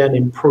 again,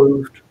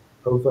 improved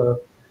over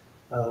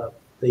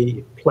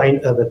the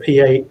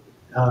P8.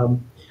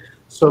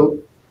 So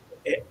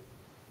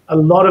a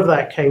lot of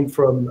that came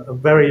from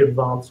very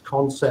advanced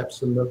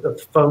concepts, and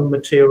the foam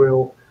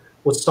material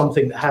was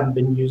something that hadn't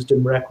been used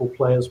in record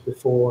players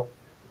before.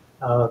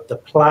 The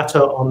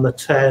platter on the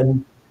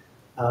 10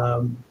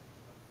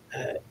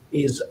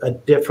 is a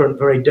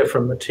very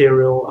different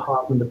material,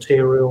 hardened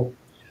material.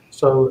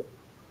 So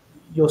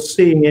you're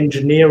seeing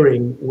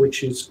engineering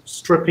which is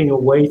stripping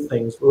away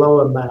things,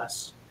 lower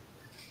mass,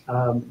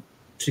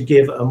 to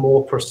give a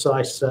more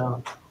precise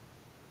sound.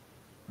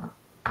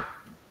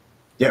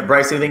 Yeah,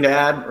 Bryce, anything to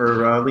add,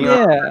 or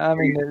Leon? Yeah, I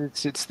mean,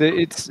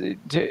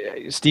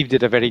 Steve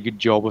did a very good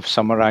job of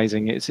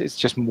summarizing. It's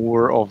just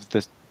more of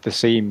the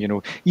same, you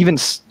know. Even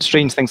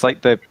strange things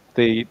like to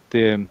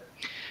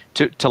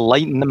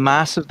lighten the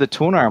mass of the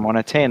tone arm on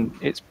a 10,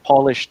 it's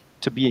polished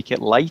to make it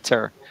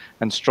lighter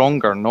and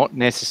stronger, not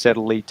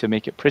necessarily to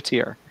make it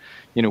prettier.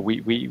 You know,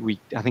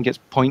 I think it's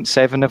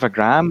 0.7 of a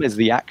gram is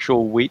the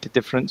actual weight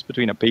difference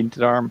between a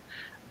painted arm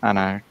and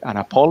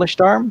a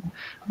polished arm.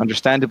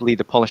 Understandably,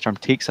 the polished arm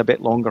takes a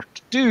bit longer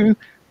to do,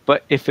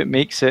 but if it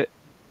makes it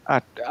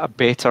a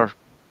better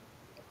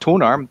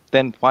tone arm,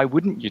 then why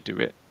wouldn't you do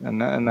it?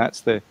 And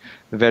that's the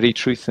very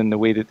truth in the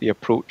way that they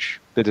approach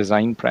the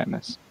design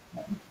premise.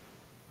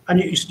 And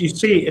you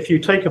see, if you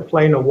take a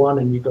planar 1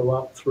 and you go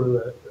up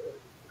through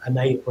an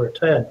 8 or a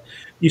 10,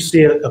 you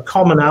see a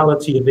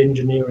commonality of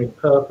engineering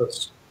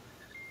purpose.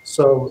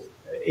 So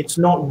it's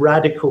not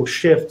radical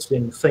shifts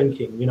in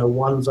thinking. You know,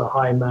 one's a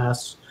high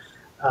mass.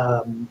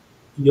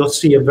 You'll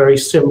see a very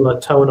similar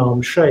tone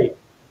arm shape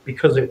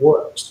because it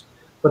works.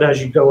 But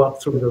as you go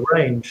up through the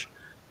range,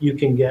 you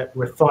can get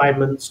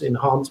refinements,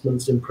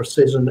 enhancements in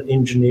precision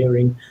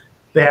engineering,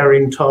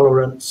 bearing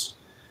tolerance.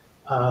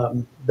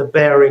 The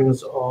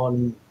bearings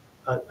on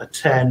a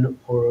 10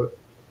 or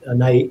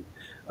an 8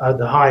 are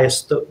the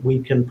highest that we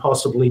can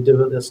possibly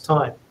do at this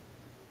time.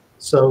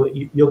 So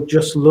you're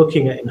just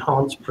looking at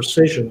enhanced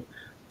precision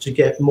to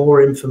get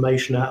more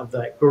information out of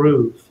that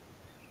groove,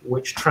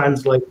 which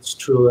translates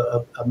to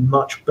a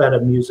much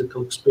better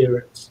musical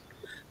experience.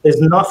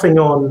 There's nothing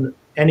on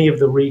any of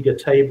the Rega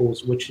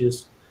tables which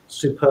is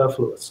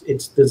superfluous.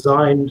 It's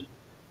designed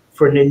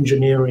for an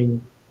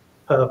engineering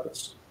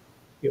purpose.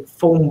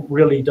 Form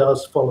really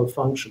does follow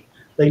function.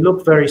 They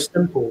look very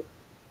simple,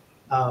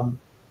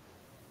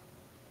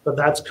 but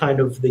that's kind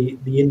of the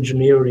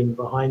engineering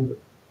behind them.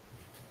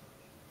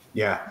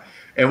 Yeah,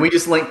 and we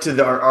just linked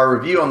to our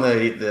review on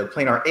the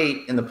Planar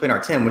 8 and the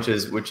Planar 10, which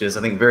is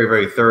I think very,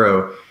 very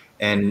thorough.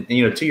 And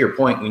you know, to your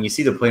point, when you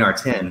see the Planar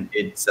 10,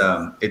 it's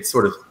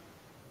sort of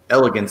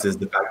elegance is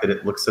the fact that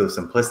it looks so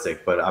simplistic,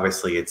 but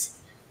obviously it's,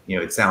 you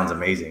know, it sounds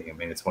amazing. I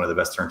mean, it's one of the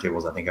best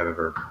turntables I think I've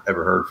ever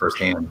heard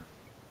firsthand.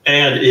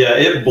 And yeah,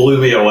 it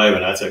blew me away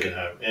when I took it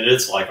home, and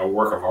it's like a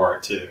work of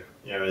art too.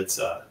 You know, it's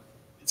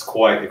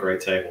quite a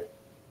great table.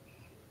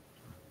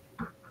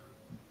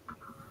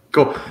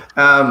 Cool.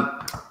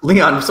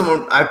 Leon,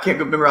 someone, I can't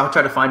remember, I'll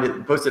try to find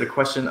it, posted a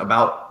question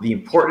about the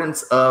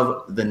importance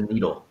of the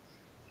needle.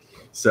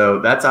 So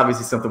that's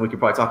obviously something we could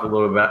probably talk a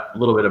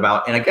little bit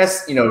about. And I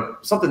guess, you know,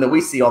 something that we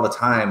see all the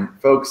time,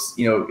 folks,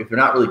 you know, if they're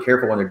not really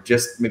careful when they're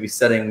just maybe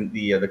setting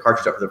the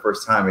cartridge up for the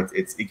first time,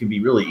 it can be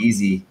really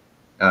easy,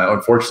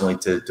 unfortunately,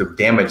 to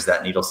damage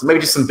that needle. So maybe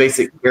just some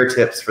basic care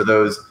tips for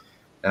those.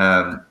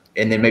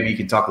 And then maybe you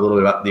can talk a little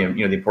bit about the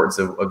importance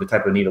of the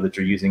type of needle that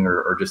you're using,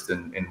 or just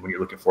in when you're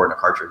looking for it in a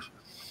cartridge.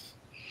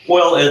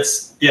 Well, it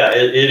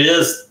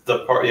is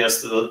the part.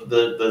 Yes,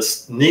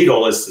 the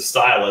needle is the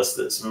stylus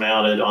that's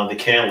mounted on the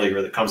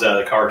cantilever that comes out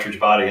of the cartridge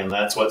body, and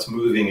that's what's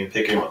moving and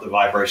picking up the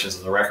vibrations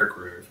of the record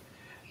groove.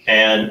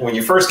 And when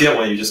you first get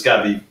one, you just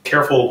got to be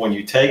careful when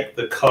you take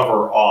the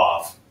cover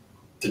off.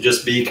 To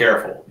just be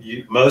careful.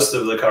 Most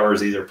of the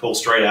covers either pull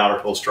straight out or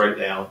pull straight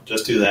down.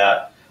 Just do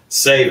that.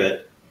 Save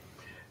it.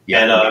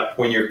 Yeah. And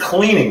when you're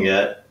cleaning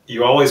it,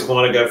 you always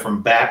want to go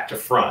from back to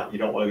front. You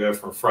don't want to go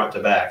from front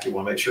to back. You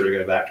want to make sure to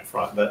go back to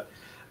front. But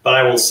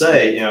I will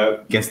say, you know,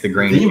 against the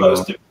grain.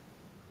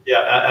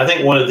 I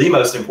think one of the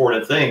most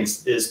important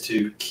things is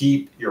to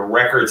keep your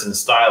records and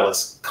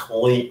stylus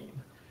clean.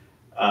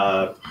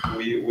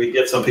 We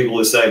get some people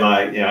who say,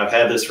 I've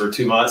had this for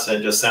 2 months and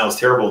it just sounds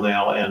terrible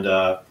now.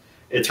 And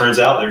it turns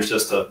out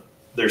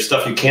there's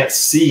stuff you can't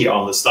see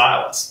on the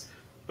stylus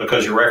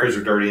because your records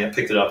are dirty and it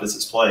picked it up as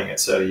it's playing it.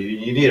 So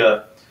you need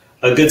a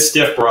good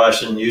stiff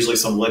brush and usually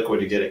some liquid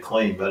to get it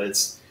clean, but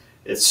it's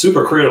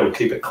super critical to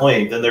keep it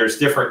clean. Then there's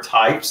different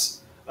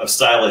types of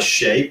stylus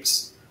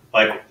shapes.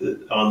 Like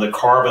on the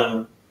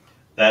carbon,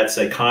 that's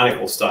a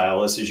conical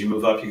stylus. As you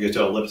move up, you go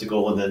to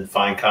elliptical and then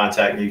fine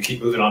contact, and you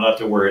keep moving on up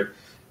to where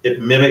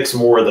it mimics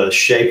more the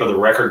shape of the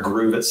record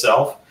groove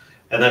itself,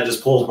 and that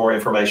just pulls more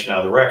information out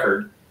of the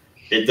record.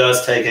 It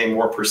does take a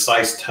more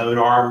precise tone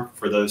arm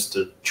for those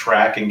to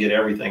track and get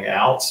everything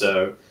out.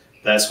 So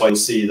that's why you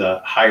see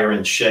the higher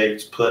end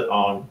shapes put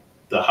on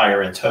the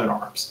higher end tone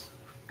arms.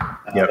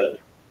 Yep.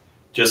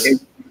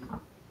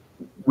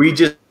 We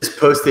just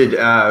posted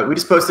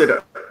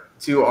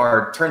to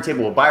our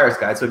Turntable Buyer's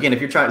Guide. So again,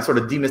 if you're trying to sort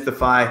of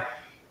demystify,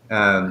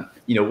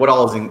 what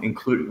all is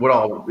included, what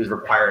all is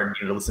required,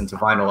 to listen to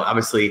vinyl.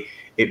 Obviously,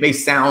 it may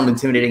sound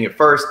intimidating at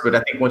first, but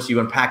I think once you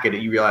unpack it,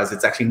 you realize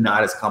it's actually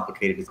not as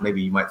complicated as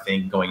maybe you might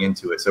think going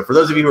into it. So for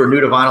those of you who are new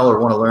to vinyl or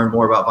want to learn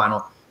more about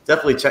vinyl,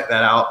 definitely check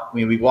that out. I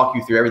mean, we walk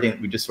you through everything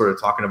that we just sort of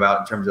talking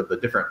about in terms of the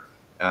different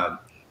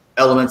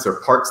elements or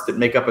parts that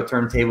make up a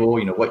turntable,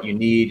 you know, what you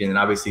need, and then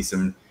obviously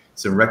some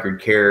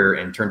record care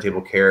and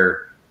turntable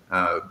care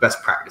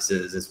best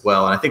practices as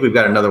well. And I think we've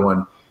got another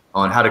one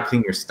on how to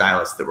clean your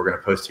stylus that we're going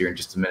to post here in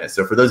just a minute.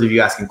 So for those of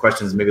you asking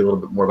questions, maybe a little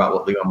bit more about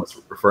what Leon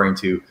was referring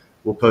to,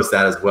 we'll post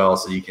that as well,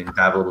 so you can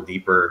dive a little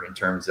deeper in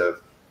terms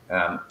of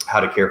how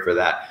to care for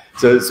that.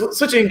 So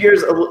switching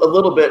gears a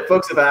little bit,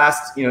 folks have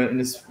asked, you know, in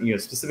this, you know,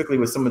 specifically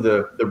with some of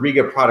the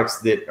Rega products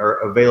that are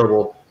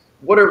available,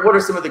 what are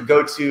some of the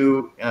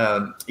go-to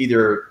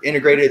either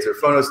integrated or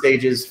phono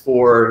stages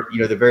for, you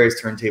know, the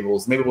various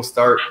turntables? Maybe we'll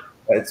start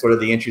at sort of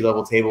the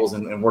entry-level tables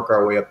and work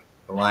our way up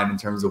the line in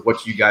terms of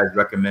what you guys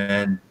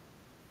recommend,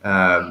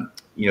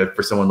 you know,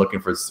 for someone looking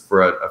for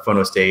a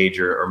phono stage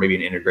or maybe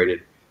an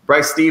integrated.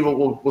 Bryce, Steve,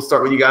 we'll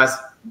start with you guys.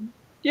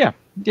 Yeah.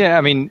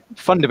 I mean,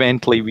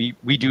 fundamentally,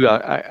 we do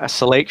a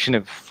selection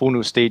of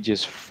phono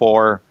stages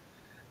for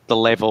the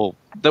level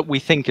that we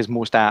think is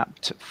most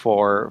apt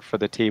for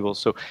the tables.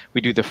 So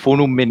we do the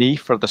Phono Mini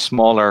for the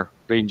smaller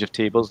range of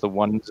tables, the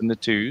 1s and the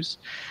 2s,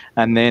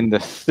 and then the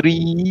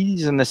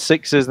 3s and the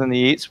 6s and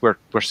the 8s.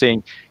 We're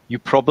saying you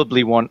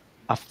probably want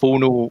a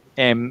Phono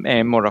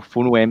MM or a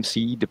Phono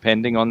MC,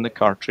 depending on the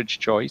cartridge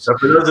choice. So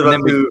for those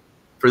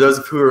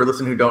who are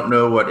listening who don't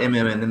know what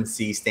MM and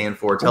MC stand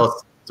for, tell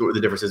us what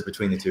the difference is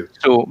between the two.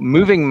 So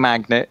moving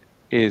magnet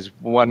is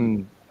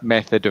one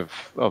method of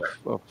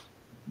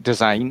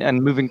design,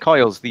 and moving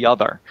coils the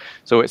other.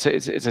 So it's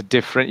a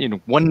different, you know,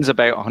 one's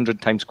about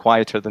 100 times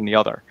quieter than the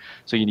other.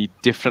 So you need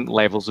different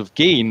levels of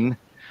gain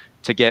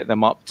to get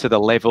them up to the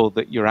level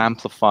that your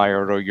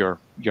amplifier or your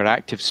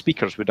active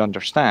speakers would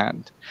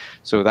understand.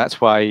 So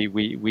that's why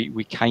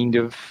we kind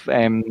of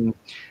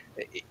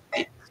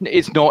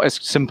it's not as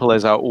simple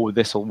as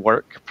this will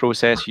work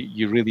process.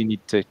 You really need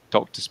to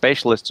talk to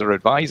specialists or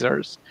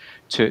advisors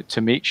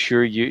to make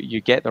sure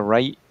you get the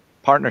right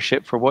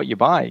partnership for what you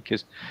buy,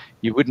 because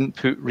you wouldn't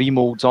put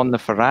remolds on the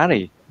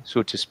Ferrari,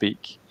 so to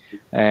speak,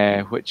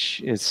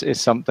 which is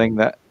something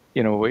that,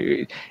 you know,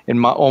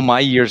 in all my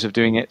years of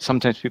doing it,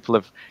 sometimes people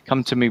have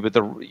come to me with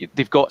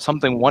they've got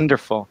something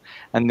wonderful,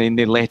 and then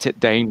they let it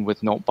down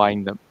with not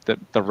buying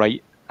the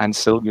right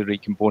ancillary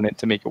component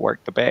to make it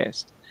work the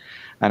best.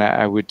 And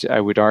I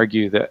would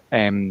argue that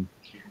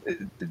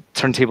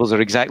turntables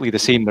are exactly the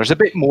same. There's a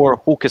bit more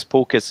hocus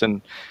pocus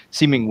and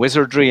seeming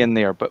wizardry in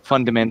there, but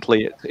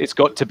fundamentally it's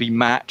got to be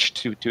matched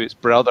to its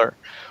brother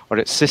or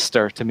its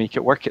sister to make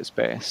it work its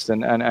best.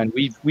 And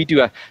we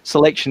do a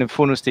selection of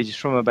phono stages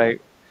from about a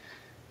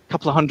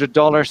couple of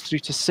 $100 through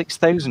to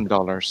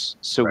 $6,000.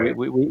 So right.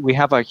 we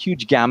have a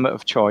huge gamut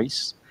of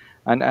choice,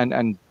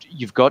 and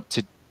you've got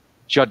to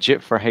judge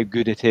it for how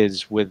good it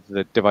is with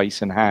the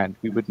device in hand.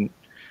 We wouldn't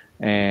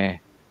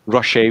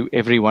rush out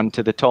everyone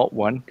to the top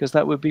one, because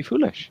that would be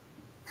foolish.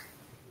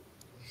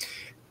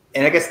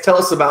 And I guess tell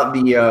us about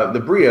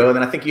the Brio, and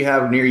then I think you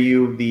have near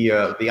you the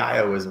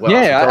IO as well.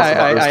 Yeah, so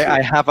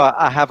I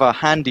have a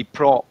handy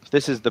prop.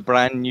 This is the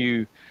brand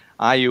new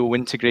IO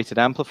integrated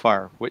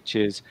amplifier, which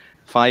is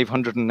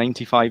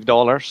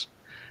 $595,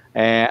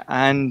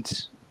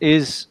 and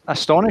is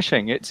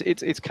astonishing.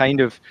 It's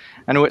kind of,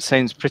 I know it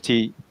sounds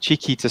pretty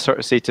cheeky to sort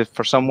of say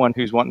for someone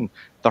who's wanting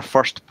their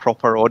first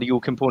proper audio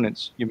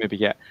components, you maybe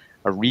get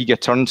a Rega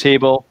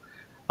turntable,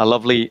 a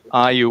lovely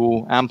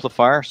IO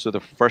amplifier, so the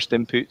first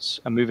inputs,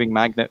 a moving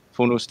magnet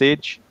phono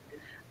stage,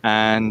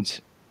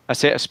 and a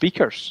set of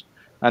speakers.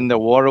 And the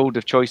world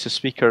of choice of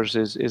speakers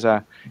is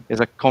a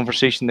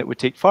conversation that would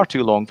take far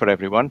too long for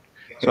everyone,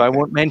 so I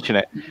won't mention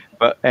it.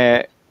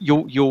 But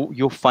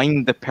you'll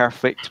find the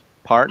perfect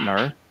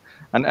partner,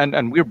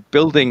 and we're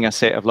building a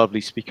set of lovely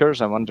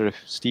speakers. I wonder if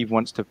Steve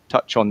wants to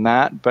touch on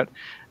that, but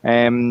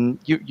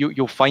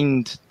you'll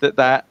find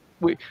that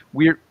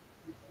we're.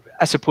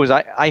 I suppose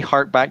I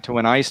hark back to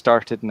when I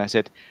started, and I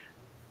said,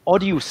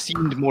 audio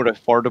seemed more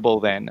affordable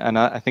then, and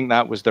I think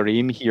that was their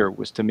aim here,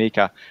 was to make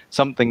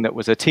something that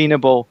was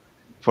attainable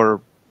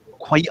for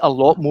quite a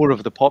lot more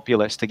of the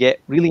populace to get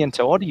really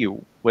into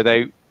audio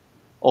without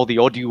all the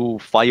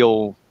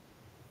audiophile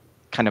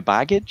kind of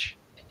baggage.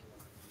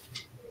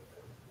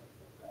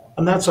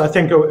 And that's, I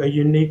think, a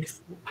unique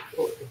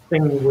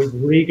thing with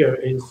Rega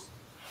is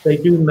they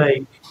do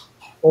make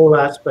all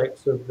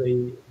aspects of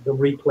the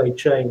replay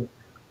chain.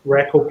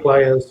 Record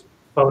players,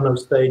 phono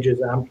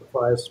stages,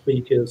 amplifiers,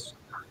 speakers.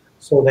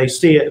 So they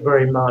see it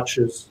very much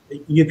as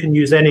you can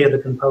use any of the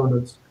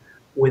components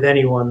with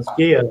anyone's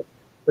gear,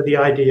 but the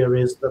idea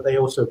is that they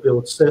also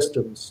build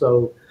systems.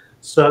 So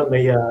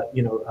certainly,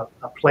 you know,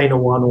 a planar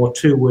 1 or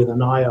 2 with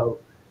an IO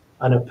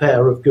and a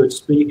pair of good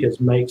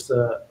speakers makes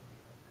a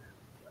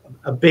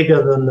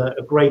greater than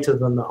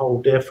the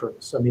whole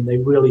difference. I mean, they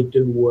really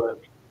do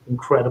work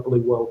incredibly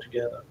well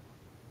together.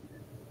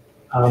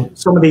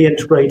 Some of the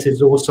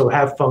integrators also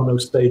have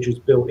phono stages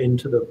built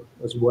into them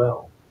as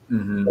well.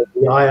 Mm-hmm. So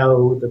the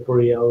IO, the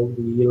Brio,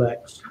 the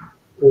Elex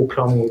all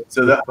come with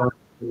phono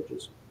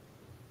stages.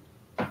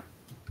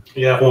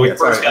 Yeah, when we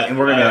first got,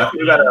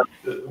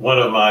 one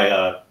of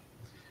my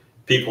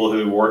people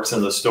who works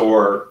in the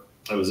store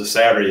it was a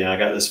Saturday, and I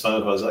got this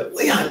phone call. I was like,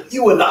 Leon,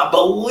 you would not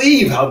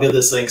believe how good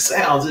this thing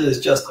sounds. It is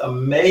just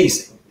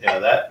amazing.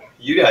 That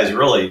you guys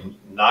really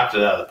knocked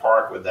it out of the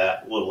park with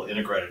that little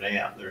integrated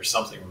amp. There's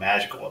something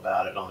magical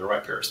about it on the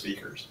right pair of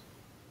speakers.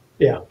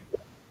 Yeah.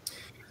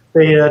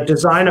 The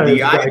designer is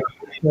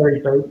Terry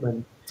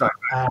Bateman.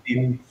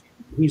 And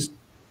he's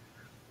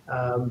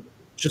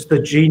just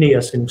a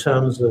genius in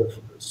terms of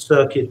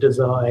circuit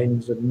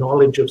designs and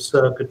knowledge of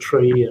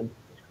circuitry, and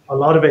a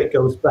lot of it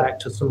goes back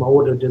to some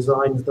older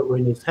designs that were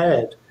in his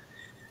head.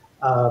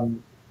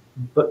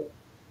 But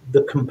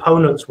the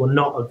components were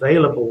not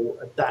available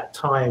at that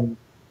time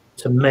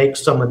to make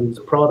some of these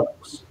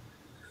products.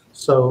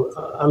 So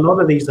a lot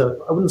of these are,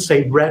 I wouldn't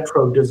say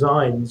retro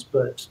designs,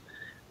 but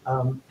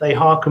they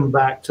harken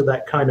back to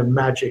that kind of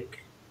magic,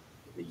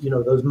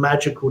 those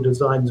magical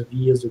designs of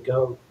years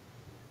ago.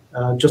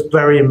 Just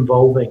very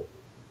involving.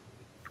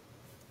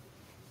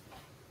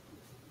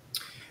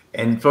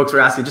 And folks are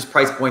asking just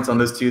price points on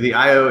those two. The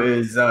IO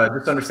is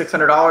just under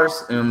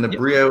 $600, and the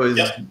Brio is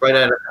right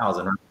at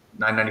 $1,000,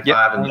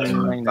 $995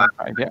 and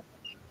 $595. Yeah.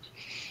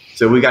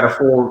 So we got a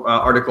full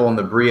article on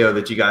the Brio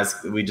that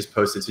we just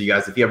posted. So you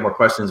guys, if you have more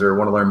questions or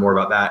want to learn more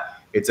about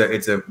that, it's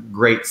a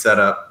great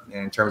setup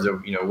in terms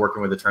of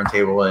working with a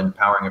turntable and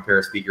powering a pair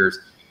of speakers.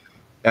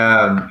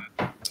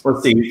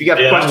 Let's see if you got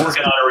questions.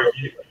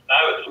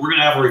 We're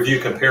going to have a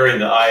review comparing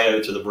the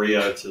IO to the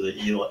Brio to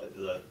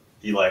the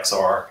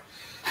ELEX-R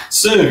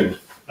soon.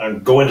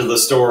 I'm going to the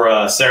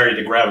store Saturday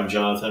to grab them,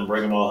 Jonathan,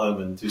 bring them all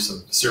home and do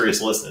some serious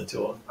listening to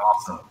them.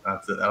 Awesome.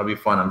 That'll be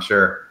fun, I'm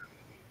sure.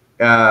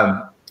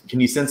 Can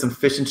you send some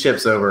fish and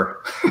chips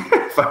over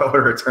if I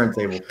order a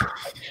turntable?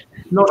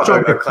 Not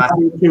sure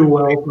too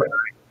well.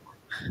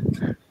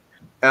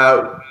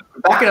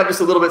 Backing up just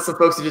a little bit, some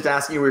folks are just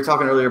asking you. We were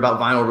talking earlier about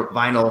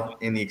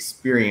vinyl in the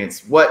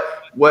experience. What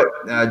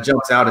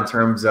jumps out in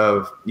terms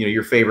of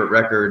your favorite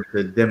record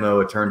to demo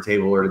a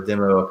turntable or to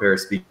demo a pair of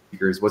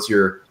speakers? What's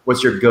your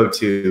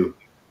go-to?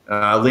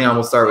 Leon,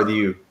 we'll start with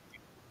you.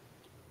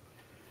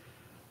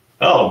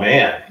 Oh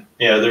man,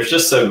 there's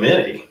just so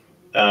many.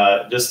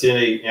 I'm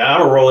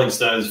a Rolling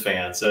Stones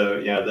fan,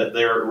 so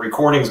their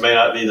recordings may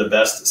not be the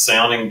best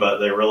sounding, but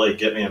they really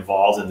get me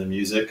involved in the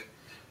music.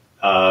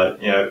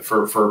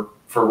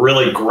 For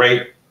really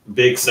great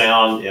big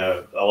sound,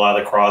 a lot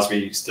of the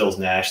Crosby, Stills,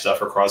 Nash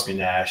stuff, or Crosby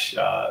Nash,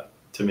 to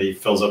me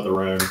fills up the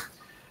room.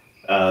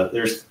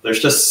 There's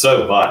just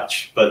so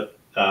much, but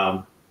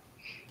I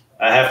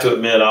have to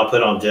admit, I'll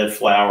put on Dead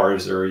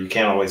Flowers, or You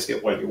Can't Always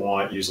Get What You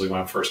Want, usually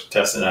when I'm first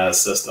testing out a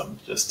system,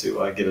 just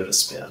to give it a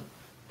spin.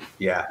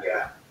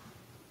 Yeah.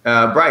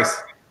 Bryce.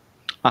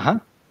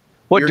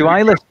 What do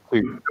I listen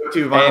to?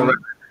 Go-to vinyl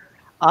record.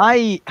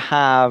 I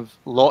have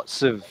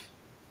lots of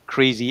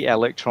crazy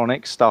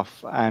electronic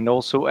stuff, and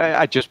also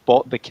I just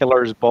bought the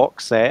Killers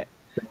box set,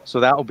 so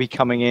that'll be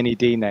coming any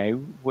day now,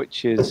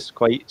 which is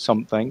quite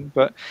something.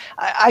 But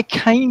I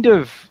kind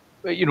of,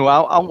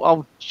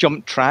 I'll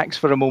jump tracks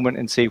for a moment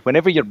and say,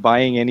 whenever you're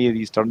buying any of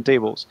these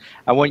turntables,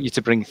 I want you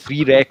to bring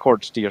 3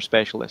 records to your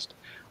specialist.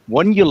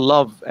 One you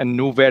love and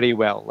know very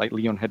well, like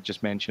Leon had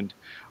just mentioned.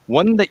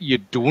 One that you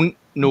don't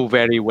know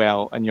very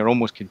well and you're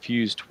almost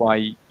confused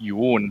why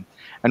you own.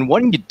 And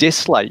one you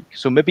dislike,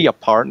 so maybe a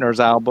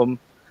partner's album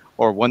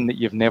or one that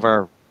you've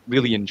never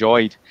really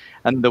enjoyed.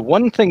 And the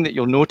one thing that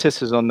you'll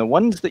notice is on the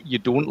ones that you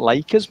don't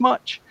like as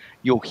much,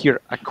 you'll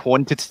hear a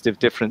quantitative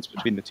difference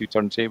between the 2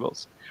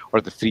 turntables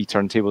or the 3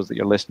 turntables that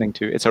you're listening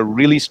to. It's a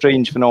really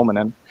strange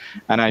phenomenon,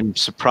 and I'm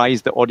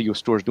surprised that audio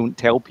stores don't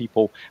tell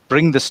people,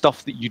 bring the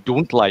stuff that you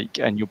don't like,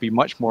 and you'll be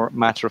much more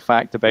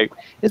matter-of-fact about,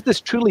 is this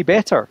truly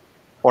better,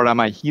 or am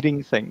I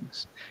hearing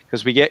things?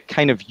 Because we get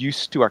kind of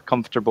used to our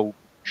comfortable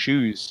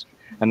shoes,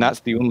 and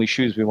that's the only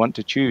shoes we want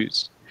to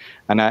choose.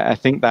 And I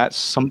think that's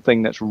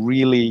something that's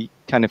really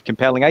kind of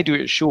compelling. I do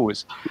it at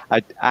shows.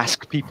 I'd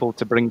ask people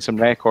to bring some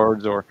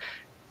records or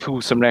pull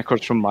some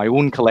records from my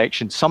own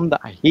collection, some that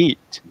I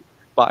hate,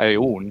 but I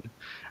own,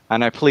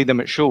 and I play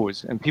them at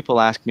shows. And people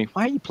ask me,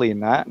 why are you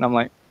playing that? And I'm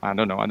like, I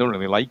don't know, I don't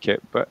really like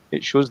it, but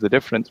it shows the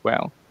difference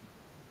well.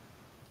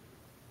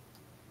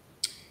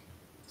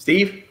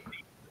 Steve?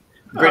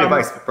 Great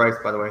advice, Bryce,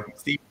 by the way.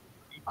 Steve?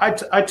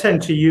 I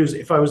tend to use,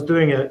 if I was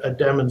doing a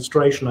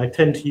demonstration, I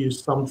tend to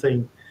use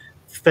something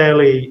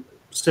fairly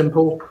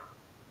simple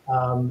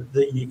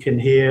that you can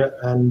hear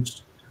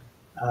and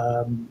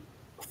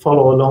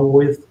follow along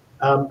with.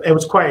 It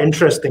was quite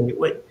interesting.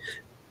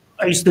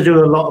 I used to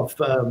do a lot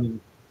of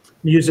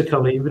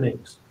musical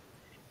evenings,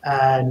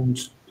 and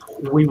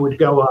we would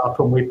go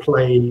up and we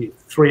play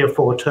 3 or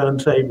 4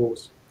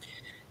 turntables,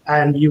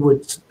 and you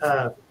would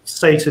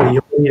say to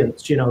the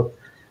audience,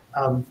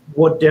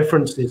 what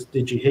differences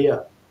did you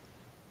hear?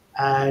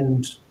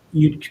 And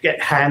you'd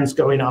get hands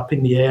going up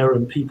in the air,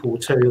 and people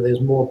would tell you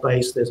there's more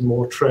bass, there's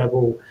more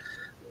treble,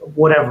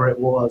 whatever it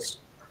was.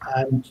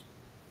 And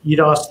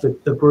you'd ask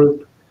the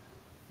group,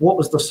 what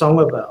was the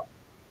song about?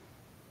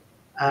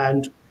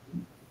 And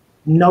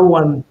no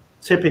one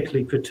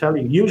typically could tell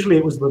you. Usually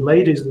it was the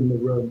ladies in the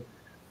room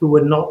who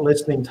were not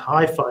listening to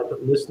hi-fi,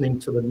 but listening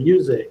to the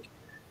music,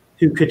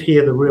 who could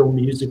hear the real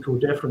musical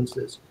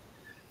differences.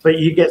 But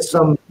you get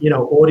some,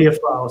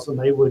 audiophiles, and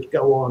they would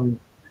go on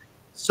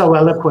so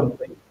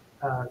eloquently.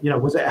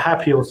 Was it a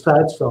happy or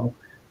sad song?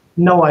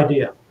 No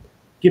idea.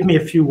 Give me a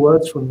few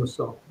words from the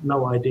song.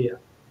 No idea.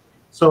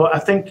 So I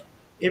think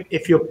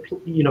if you're,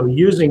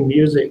 using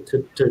music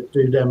to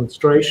do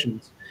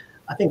demonstrations,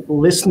 I think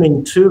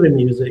listening to the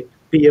music,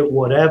 be it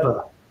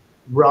whatever,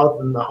 rather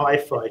than the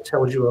hi-fi,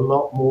 tells you a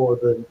lot more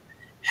than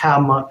how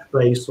much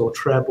bass or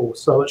treble.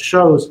 So it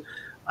shows.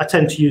 I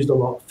tend to use a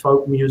lot of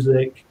folk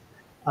music,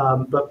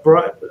 but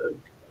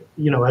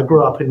I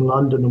grew up in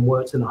London and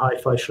worked in a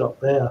hi-fi shop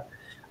there,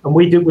 and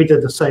we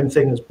did the same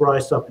thing as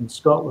Bryce up in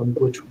Scotland,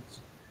 which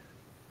was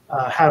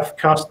have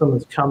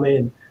customers come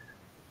in.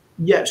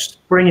 Yes,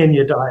 bring in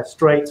your Dire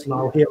Straits, and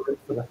I'll hear it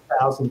for the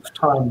 1,000th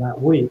time that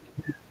week.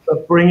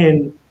 But bring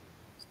in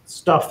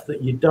stuff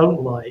that you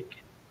don't like,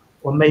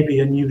 or maybe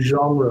a new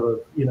genre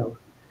of,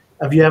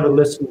 have you ever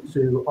listened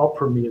to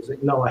opera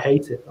music? No, I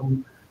hate it.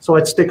 So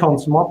I'd stick on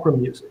some opera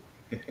music,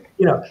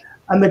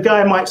 and the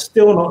guy might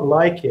still not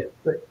like it,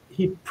 but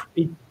he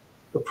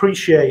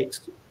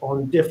appreciates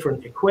on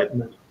different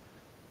equipment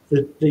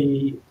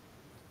the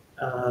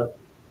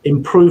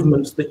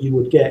improvements that you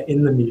would get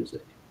in the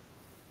music.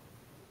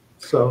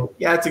 So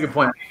yeah, that's a good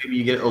point. Maybe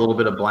you get a little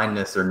bit of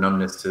blindness or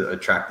numbness to a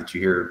track that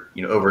you hear,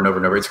 over and over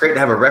and over. It's great to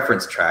have a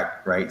reference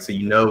track, right? So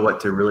you know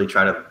what to really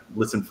try to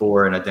listen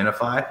for and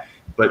identify.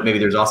 But maybe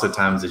there's also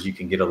times that you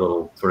can get a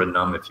little sort of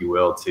numb, if you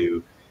will,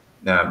 to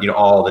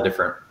all the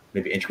different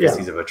maybe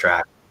intricacies of a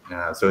track.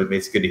 So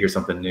it's good to hear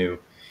something new.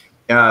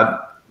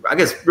 I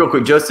guess real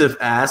quick, Joseph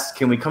asked,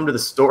 can we come to the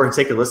store and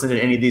take a listen to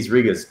any of these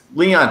Regas?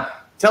 Leon,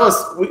 tell us.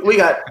 We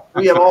have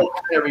all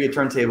kind of Rega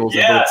turntables.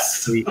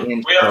 Yes, we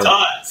have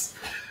tons.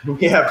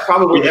 We have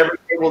probably every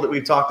table that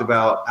we've talked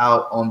about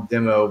out on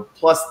demo,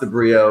 plus the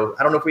Brio.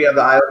 I don't know if we have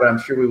the IO, but I'm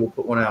sure we will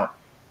put one out.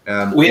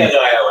 We have the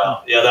IO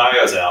out. Yeah, the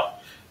IO's out.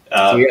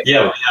 We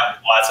have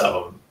lots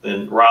of them.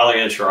 And Raleigh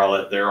and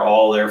Charlotte, they're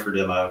all there for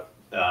demo.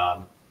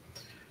 And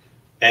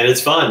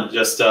it's fun.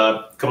 Just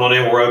come on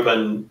in. We're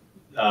open.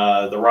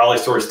 The Raleigh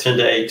store is 10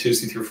 to 8,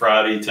 Tuesday through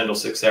Friday, 10 till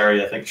 6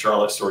 Saturday. I think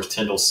Charlotte store is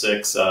 10 till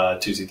 6,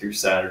 Tuesday through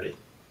Saturday.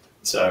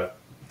 So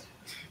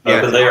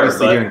open there. But,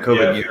 during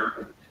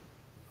COVID,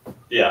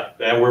 yeah,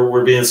 and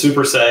we're being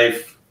super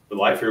safe. We'd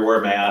like for you to wear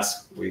a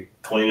mask. We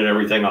cleaning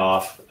everything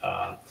off.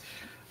 And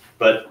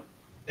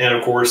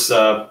of course,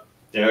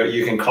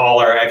 you can call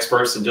our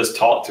experts and just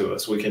talk to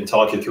us. We can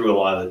talk you through a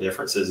lot of the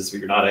differences if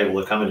you're not able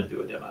to come in and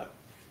do a demo.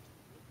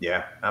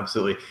 Yeah,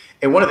 absolutely.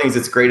 And one of the things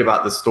that's great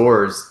about the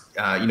stores,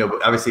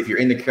 obviously if you're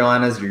in the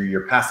Carolinas,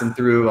 you're passing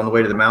through on the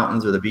way to the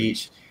mountains or the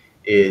beach,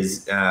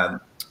 is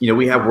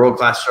we have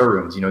world-class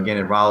showrooms, again,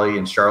 in Raleigh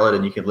and Charlotte,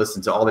 and you can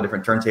listen to all the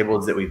different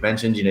turntables that we've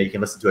mentioned. You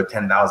can listen to a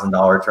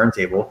 $10,000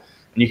 turntable,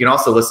 and you can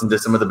also listen to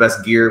some of the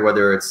best gear,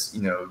 whether it's,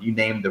 you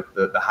name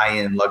the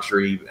high-end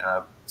luxury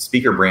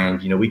speaker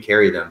brand, we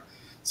carry them.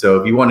 So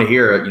if you want to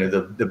hear,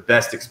 the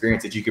best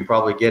experience that you can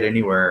probably get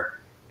anywhere,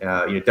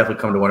 definitely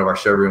come to one of our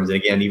showrooms. And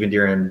again, even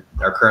during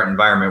our current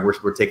environment,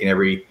 we're taking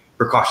every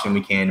precaution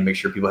we can to make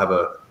sure people have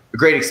a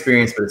great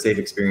experience, but a safe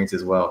experience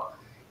as well.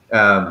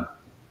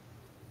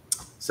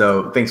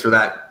 So thanks for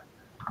that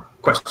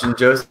question,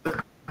 Joseph.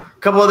 A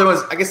couple other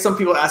ones. I guess some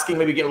people asking,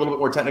 maybe getting a little bit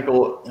more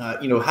technical,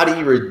 how do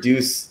you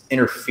reduce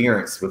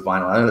interference with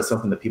vinyl? I know that's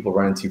something that people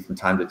run into from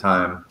time to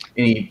time.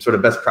 Any sort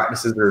of best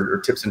practices or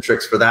tips and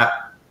tricks for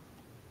that?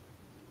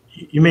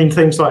 You mean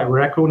things like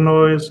record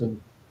noise? And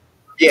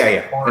yeah.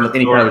 Any kind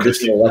of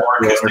additional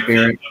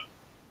interference?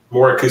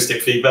 More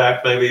acoustic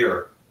feedback, maybe,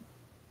 or?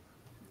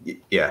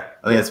 Yeah,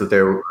 I think that's what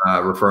they're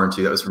referring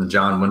to. That was from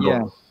John Wendell.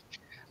 Yeah.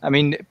 I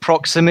mean,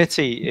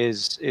 proximity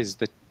is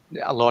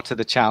a lot of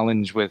the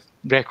challenge with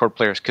record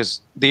players,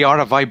 because they are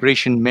a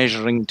vibration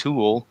measuring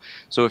tool.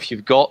 So if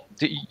you've got,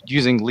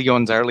 using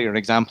Leon's earlier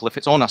example, if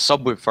it's on a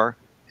subwoofer,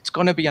 it's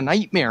going to be a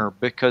nightmare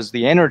because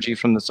the energy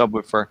from the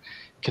subwoofer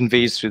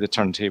conveys through the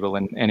turntable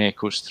and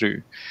echoes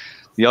through.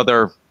 The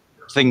other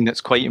thing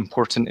that's quite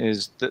important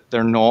is that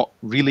they're not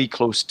really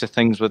close to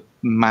things with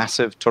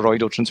massive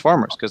toroidal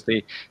transformers, because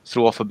they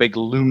throw off a big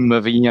loom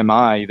of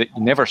EMI that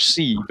you never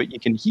see but you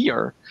can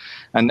hear.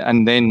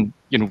 And then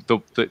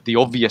the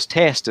obvious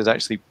test is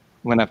actually,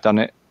 when I've done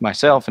it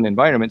myself in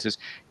environments, is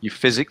you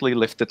physically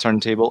lift the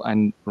turntable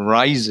and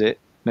rise it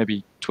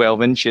maybe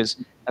 12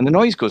 inches and the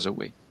noise goes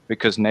away,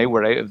 because now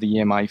we're out of the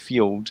EMI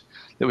field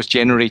that was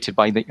generated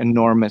by the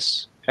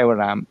enormous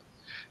power amp,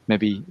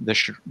 maybe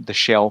the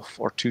shelf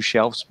or two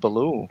shelves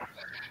below.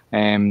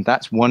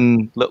 That's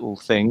one little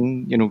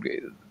thing.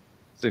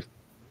 The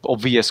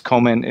obvious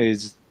comment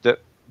is that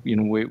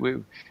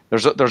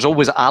there's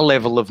always a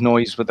level of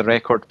noise with the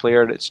record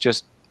player. It's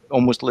just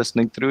almost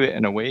listening through it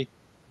in a way.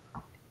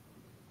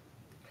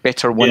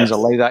 Better ones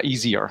allow that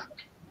easier,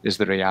 is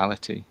the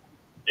reality.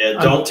 Yeah,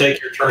 don't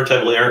take your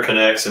turntable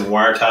interconnects and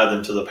wire tie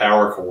them to the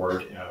power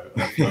cord.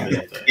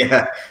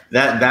 Yeah,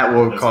 that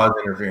will cause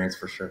interference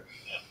for sure.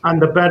 And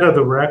the better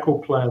the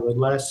record player, the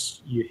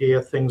less you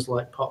hear things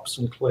like pops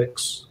and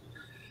clicks.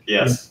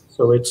 Yes.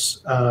 So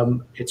it's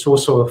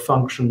also a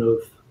function of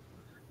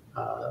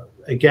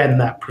again,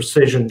 that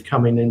precision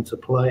coming into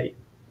play.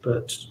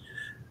 But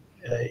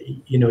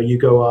you know, you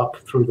go up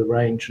through the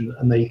range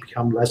and they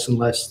become less and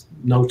less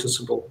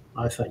noticeable,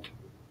 I think.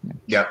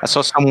 Yeah, I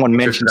saw someone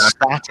mention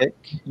static.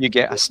 You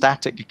get a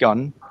static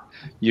gun.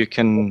 You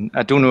can,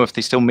 I don't know if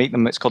they still make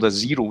them. It's called a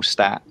zero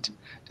stat.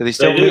 Do they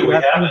still do.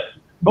 make that? We have it.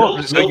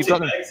 Oh, so you've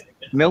got them.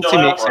 Milty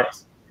makes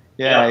it.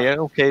 Yeah,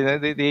 okay,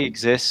 they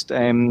exist.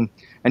 And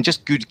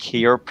just good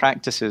care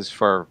practices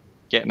for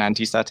getting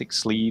anti-static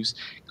sleeves,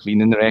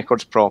 cleaning the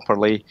records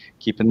properly,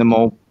 keeping them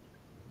all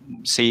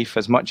safe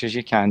as much as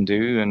you can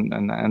do,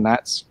 and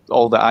that's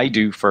all that I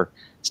do for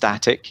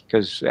static,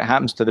 because it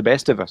happens to the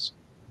best of us.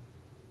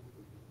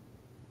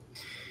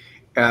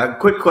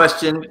 Quick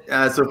question.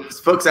 So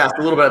folks asked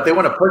a little bit if they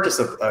want to purchase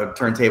a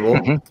turntable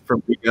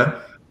from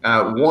Rega.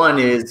 One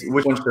is,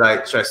 which one should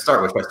I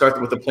start with? Should I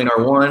start with the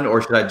Planar 1,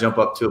 or should I jump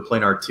up to a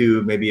Planar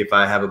 2? Maybe if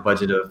I have a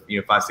budget of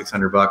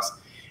 $500-600.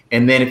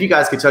 And then if you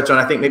guys could touch on,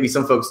 I think maybe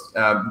some folks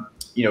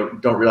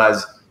don't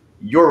realize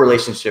your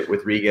relationship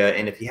with Rega,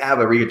 and if you have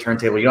a Rega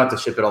turntable, you don't have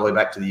to ship it all the way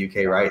back to the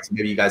UK, right? So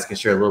maybe you guys can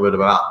share a little bit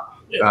about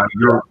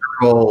your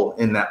role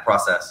in that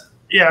process.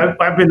 Yeah,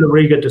 I've been the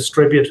Rega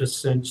distributor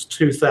since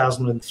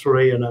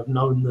 2003, and I've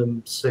known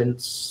them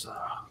since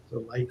the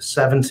late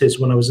 70s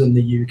when I was in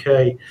the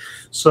UK.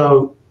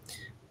 So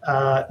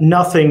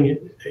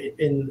nothing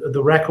in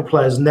the record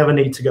players never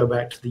need to go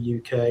back to the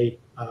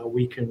UK.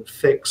 We can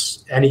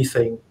fix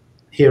anything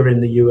here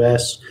in the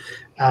US,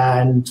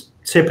 and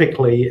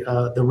typically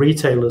the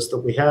retailers that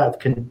we have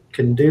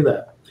can do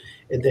that.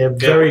 They're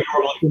very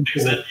you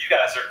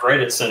guys are great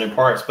at sending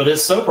parts, but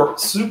it's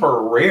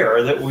super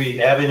rare that we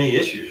have any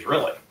issues,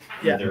 really.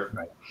 Yeah, they're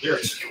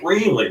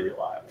extremely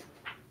reliable.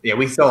 Yeah,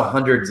 we sell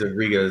hundreds of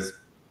Regas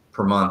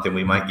per month, and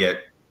we might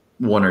get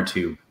one or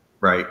two,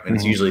 right? And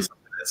it's usually something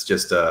that's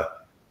just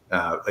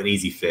an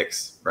easy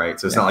fix, right?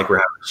 So it's not like we're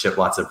having to ship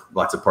lots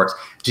of parts.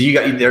 Do you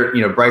got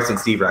there? Bryce and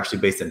Steve are actually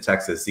based in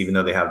Texas, even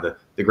though they have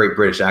the great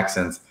British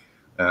accents.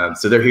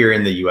 So they're here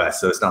in the U.S.,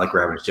 so it's not like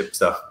we're having to ship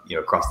stuff,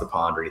 across the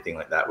pond or anything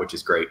like that, which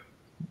is great.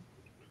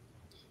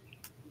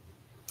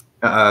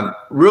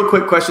 Real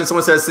quick question.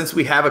 Someone says, since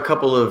we have a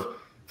couple of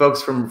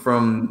folks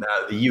from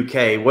the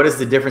UK, what is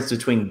the difference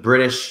between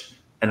British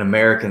and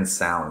American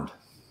sound?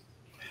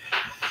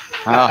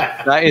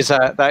 That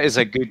is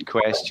a good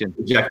question.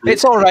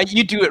 It's all right.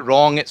 You do it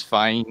wrong. It's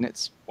fine.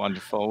 It's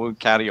wonderful. We'll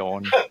carry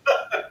on.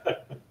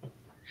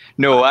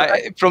 No,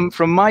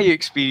 from my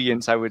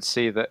experience, I would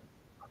say that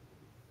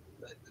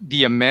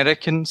the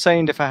American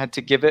sound, if I had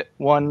to give it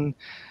one,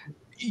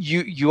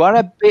 you are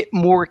a bit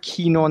more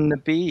keen on the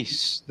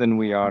bass than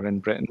we are in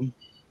Britain.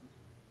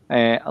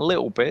 A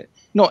little bit,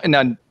 not in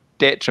a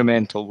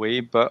detrimental way,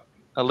 but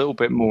a little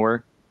bit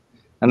more.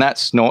 And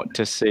that's not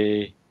to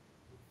say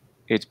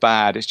it's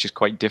bad. It's just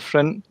quite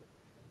different.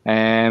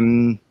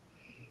 Would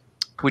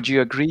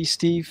you agree,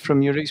 Steve,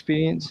 from your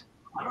experience?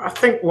 I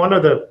think one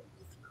of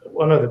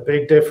the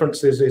big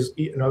differences is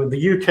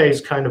the UK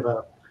is kind of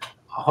a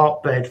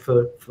hotbed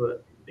for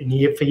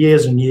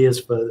years and years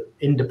for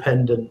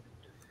independent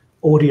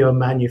audio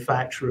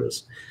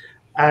manufacturers,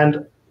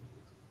 and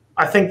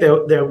I think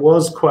there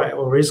was quite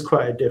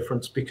a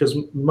difference, because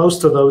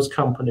most of those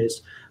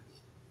companies,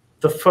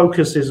 the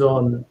focus is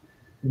on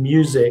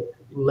music,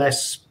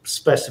 less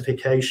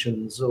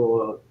specifications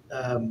or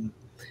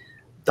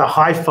the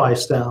hi-fi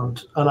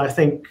sound. And I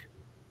think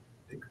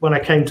when I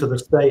came to the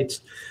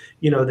States,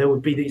 there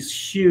would be these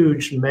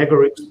huge, mega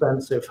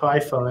expensive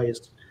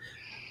hi-fis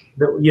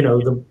that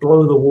that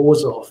blow the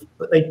walls off,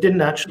 but they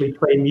didn't actually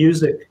play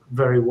music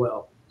very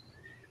well.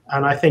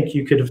 And I think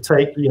you could have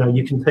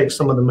you can take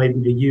some of maybe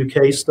the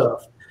UK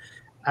stuff,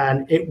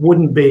 and it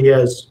wouldn't be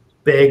as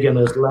big and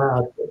as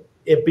loud.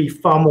 It'd be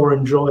far more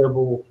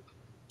enjoyable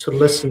to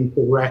listen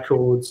to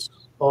records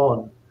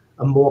on,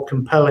 and more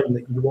compelling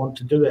that you want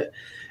to do it.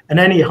 And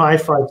any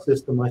hi-fi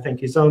system, I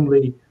think, it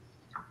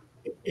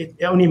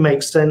only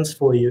makes sense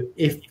for you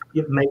if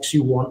it makes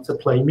you want to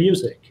play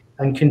music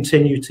and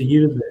continue to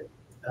use it.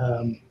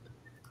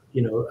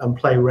 And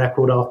play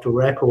record after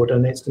record,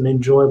 and it's an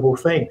enjoyable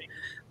thing.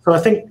 So I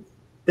think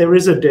there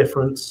is a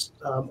difference.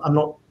 I'm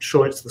not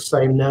sure it's the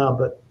same now,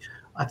 but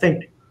I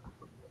think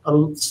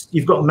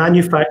you've got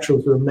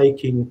manufacturers who are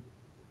making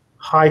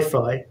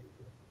hi-fi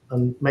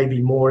and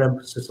maybe more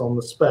emphasis on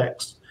the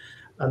specs,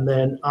 and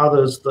then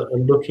others that are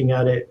looking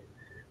at it,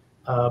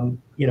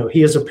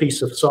 here's a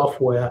piece of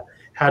software,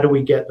 how do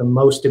we get the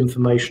most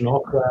information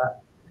off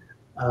that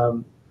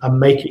and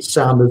make it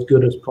sound as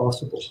good as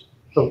possible?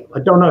 So I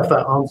don't know if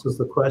that answers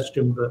the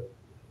question, but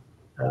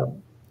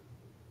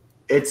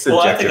it's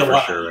subjective. I think a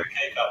lot of UK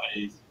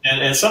companies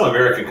and some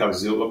American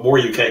companies do, but more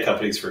UK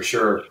companies for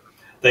sure,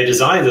 they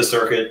design the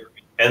circuit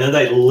and then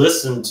they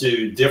listen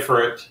to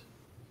different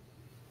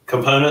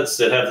components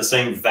that have the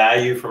same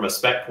value from a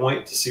spec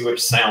point to see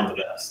which sound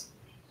the best.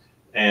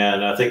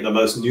 And I think the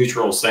most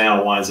neutral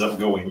sound winds up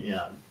going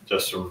in,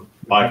 just from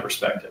my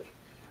perspective.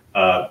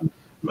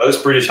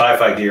 Most British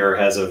hi-fi gear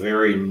has a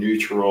very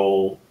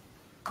neutral,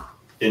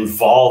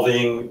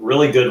 involving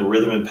really good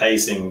rhythm and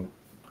pacing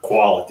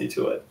quality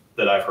to it.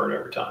 that I've heard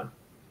over time.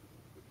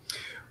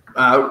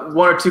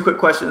 One or two quick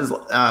questions.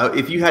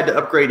 If you had to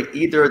upgrade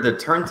either the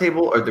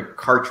turntable or the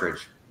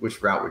cartridge,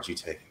 which route would you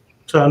take?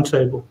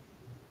 Turntable.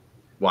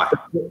 Why?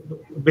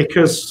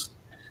 Because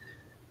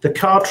the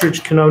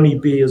cartridge can only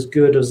be as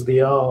good as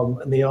the arm,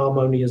 and the arm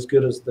only as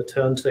good as the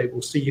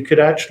turntable. So you could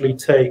actually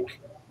take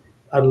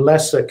a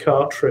lesser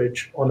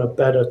cartridge on a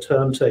better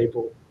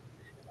turntable,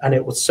 and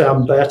it would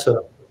sound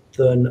better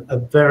than a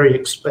very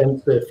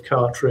expensive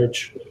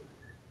cartridge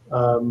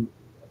on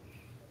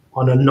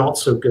a not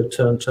so good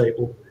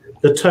turntable.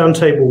 The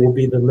turntable will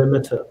be the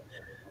limiter.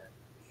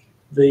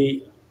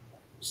 The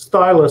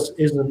stylus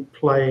isn't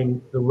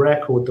playing the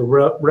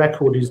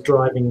record is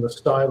driving the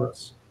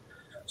stylus.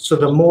 So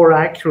the more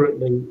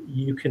accurately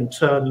you can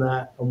turn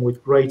that, and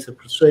with greater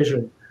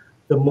precision,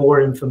 the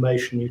more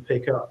information you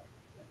pick up.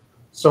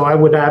 So I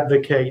would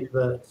advocate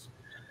that,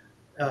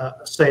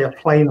 say, a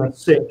planar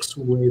 6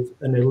 with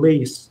an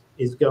Elise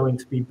is going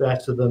to be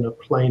better than a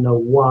planar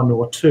 1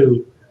 or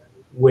 2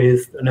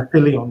 with an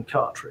Aphelion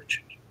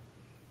cartridge.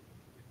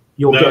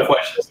 No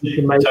question,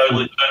 Steve.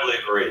 Totally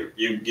agree.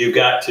 You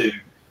got to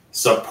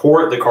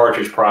support the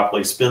cartridge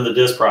properly, spin the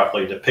disc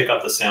properly to pick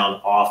up the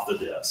sound off the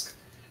disc.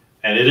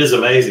 And it is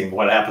amazing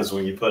what happens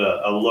when you put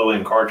a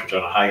low-end cartridge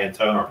on a high-end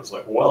tone arm. It's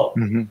like, whoa.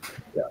 Mm-hmm.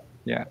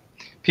 Yeah.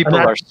 People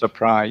are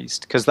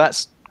surprised because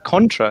that's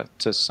contra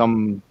to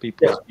some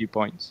people's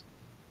viewpoints.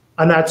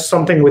 And that's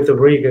something with the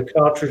Rega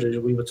cartridges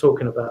we were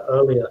talking about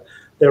earlier.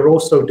 They're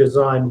also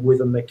designed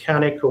with a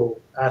mechanical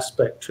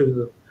aspect to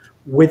them,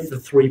 with the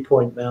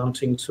 3-point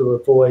mounting to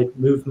avoid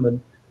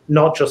movement,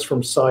 not just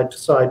from side to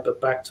side, but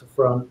back to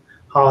front,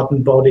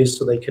 hardened bodies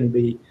so they can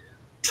be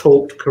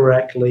torqued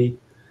correctly.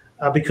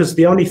 Because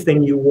the only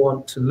thing you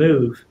want to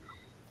move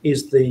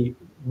is the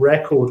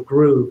record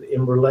groove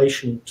in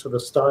relation to the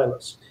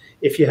stylus.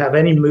 If you have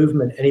any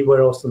movement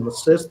anywhere else in the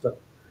system,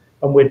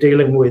 and we're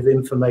dealing with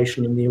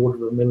information in the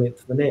order of a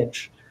millionth of an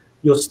inch,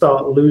 you'll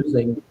start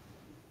losing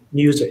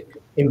music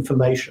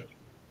information.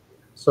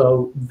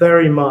 So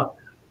very much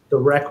the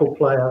record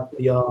player,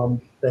 the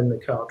arm, then the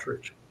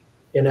cartridge,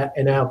 in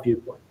our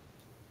viewpoint.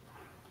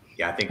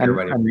 Yeah, I think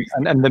everybody agrees.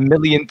 And the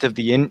millionth of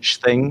the inch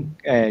thing,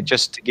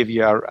 just to give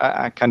you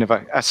a kind of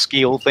a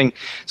scale thing.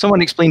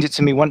 Someone explained it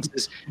to me once.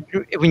 Is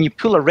when you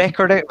pull a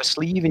record out of a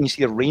sleeve and you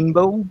see a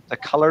rainbow, the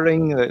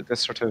coloring, the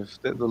sort of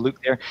the look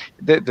there,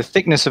 the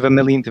thickness of a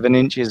millionth of an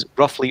inch is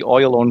roughly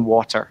oil on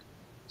water.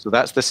 So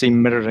that's the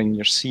same mirroring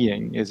you're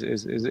seeing is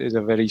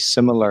a very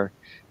similar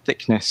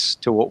thickness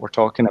to what we're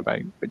talking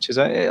about, which is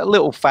a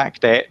little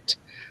factette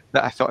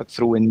that I thought I'd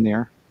throw in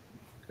there.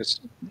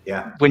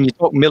 Yeah. When you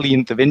talk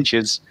millionth of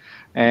inches,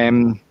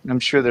 I'm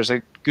sure there's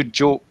a good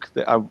joke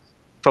that I'm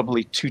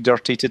probably too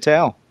dirty to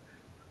tell.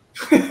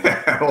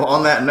 Well,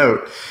 on that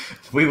note,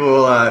 we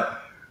will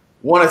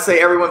want to say,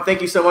 everyone,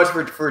 thank you so much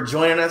for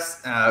joining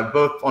us,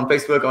 both on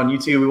Facebook, on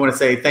YouTube. We want to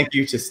say thank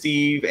you to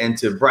Steve and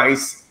to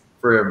Bryce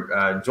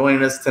for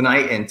joining us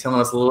tonight and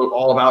telling us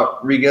all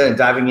about Rega and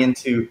diving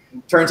into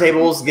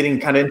turntables, getting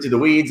kind of into the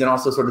weeds, and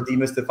also sort of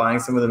demystifying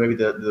some of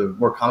the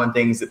more common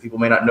things that people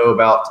may not know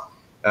about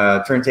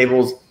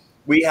turntables.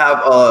 We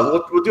have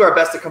we'll do our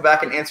best to come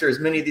back and answer as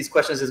many of these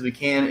questions as we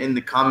can in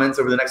the comments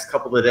over the next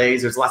couple of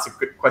days. There's lots of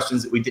good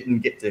questions that we didn't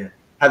get to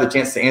have the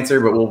chance to answer,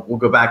 but we'll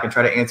go back and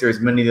try to answer as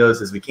many of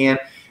those as we can.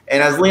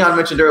 And as Leon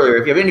mentioned earlier,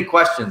 if you have any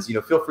questions,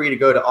 feel free to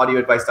go to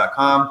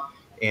audioadvice.com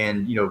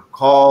and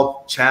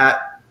call,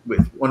 chat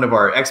with one of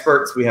our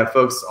experts. We have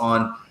folks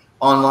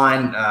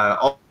online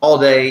all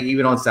day,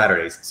 even on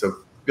Saturdays. So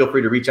feel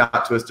free to reach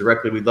out to us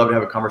directly. We'd love to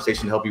have a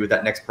conversation to help you with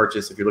that next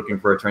purchase if you're looking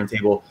for a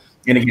turntable.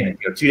 And again,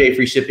 2-day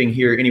free shipping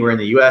here anywhere in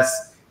the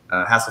U.S.,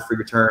 hassle-free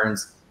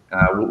returns.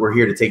 We're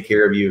here to take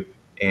care of you.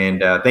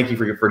 And thank you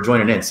for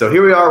joining in. So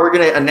here we are. We're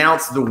going to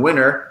announce the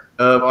winner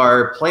of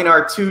our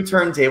Planar 2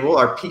 turntable,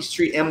 our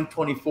Peachtree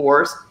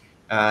M24s,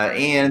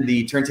 and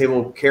the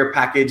turntable care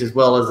package, as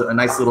well as a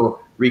nice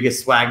little Rega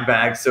swag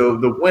bag. So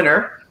the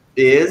winner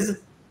is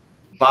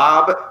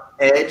Bob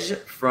Edge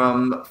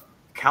from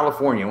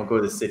California. We'll go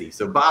to the city.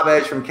 So Bob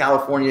Edge from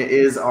California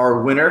is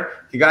our winner.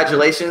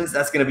 Congratulations.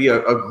 That's going to be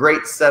a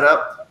great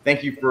setup.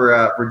 Thank you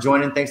for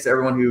joining. Thanks to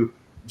everyone who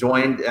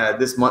joined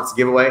this month's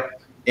giveaway.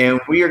 And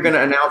we are going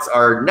to announce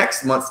our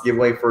next month's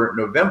giveaway for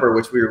November,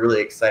 which we are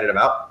really excited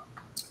about.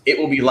 It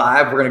will be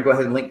live. We're going to go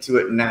ahead and link to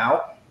it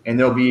now. And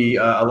there'll be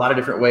a lot of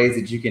different ways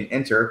that you can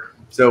enter.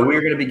 So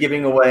we're going to be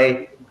giving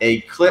away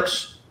a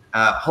Klipsch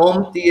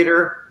home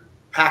theater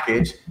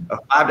package, a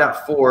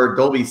 5.4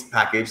 Dolby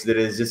package that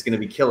is just going to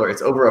be killer.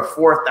 It's over a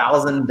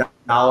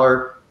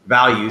 $4,000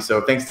 value. So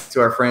thanks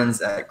to our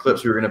friends at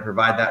Klipsch, we're going to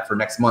provide that for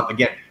next month.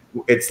 Again,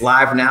 it's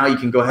live now. You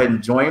can go ahead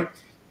and join,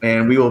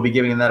 and we will be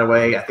giving that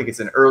away. I think it's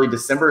in early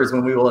December is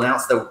when we will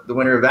announce the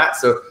winner of that.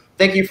 So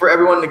thank you for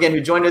everyone again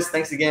who joined us.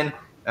 Thanks again,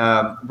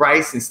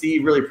 Bryce and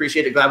Steve. Really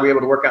appreciate it. Glad we were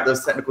able to work out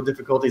those technical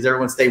difficulties.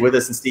 Everyone stay with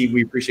us, and Steve,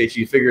 we appreciate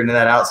you figuring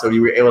that out. So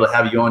we were able to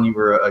have you on. You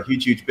were a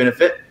huge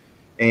benefit.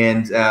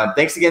 And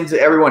thanks again to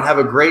everyone. Have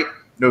a great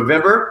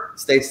November.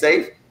 Stay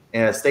safe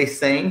and stay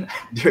sane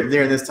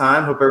during this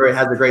time. Hope everybody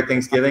has a great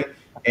Thanksgiving.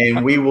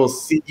 and we will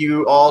see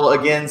you all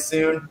again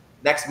soon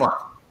next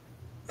month.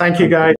 Thank you, guys.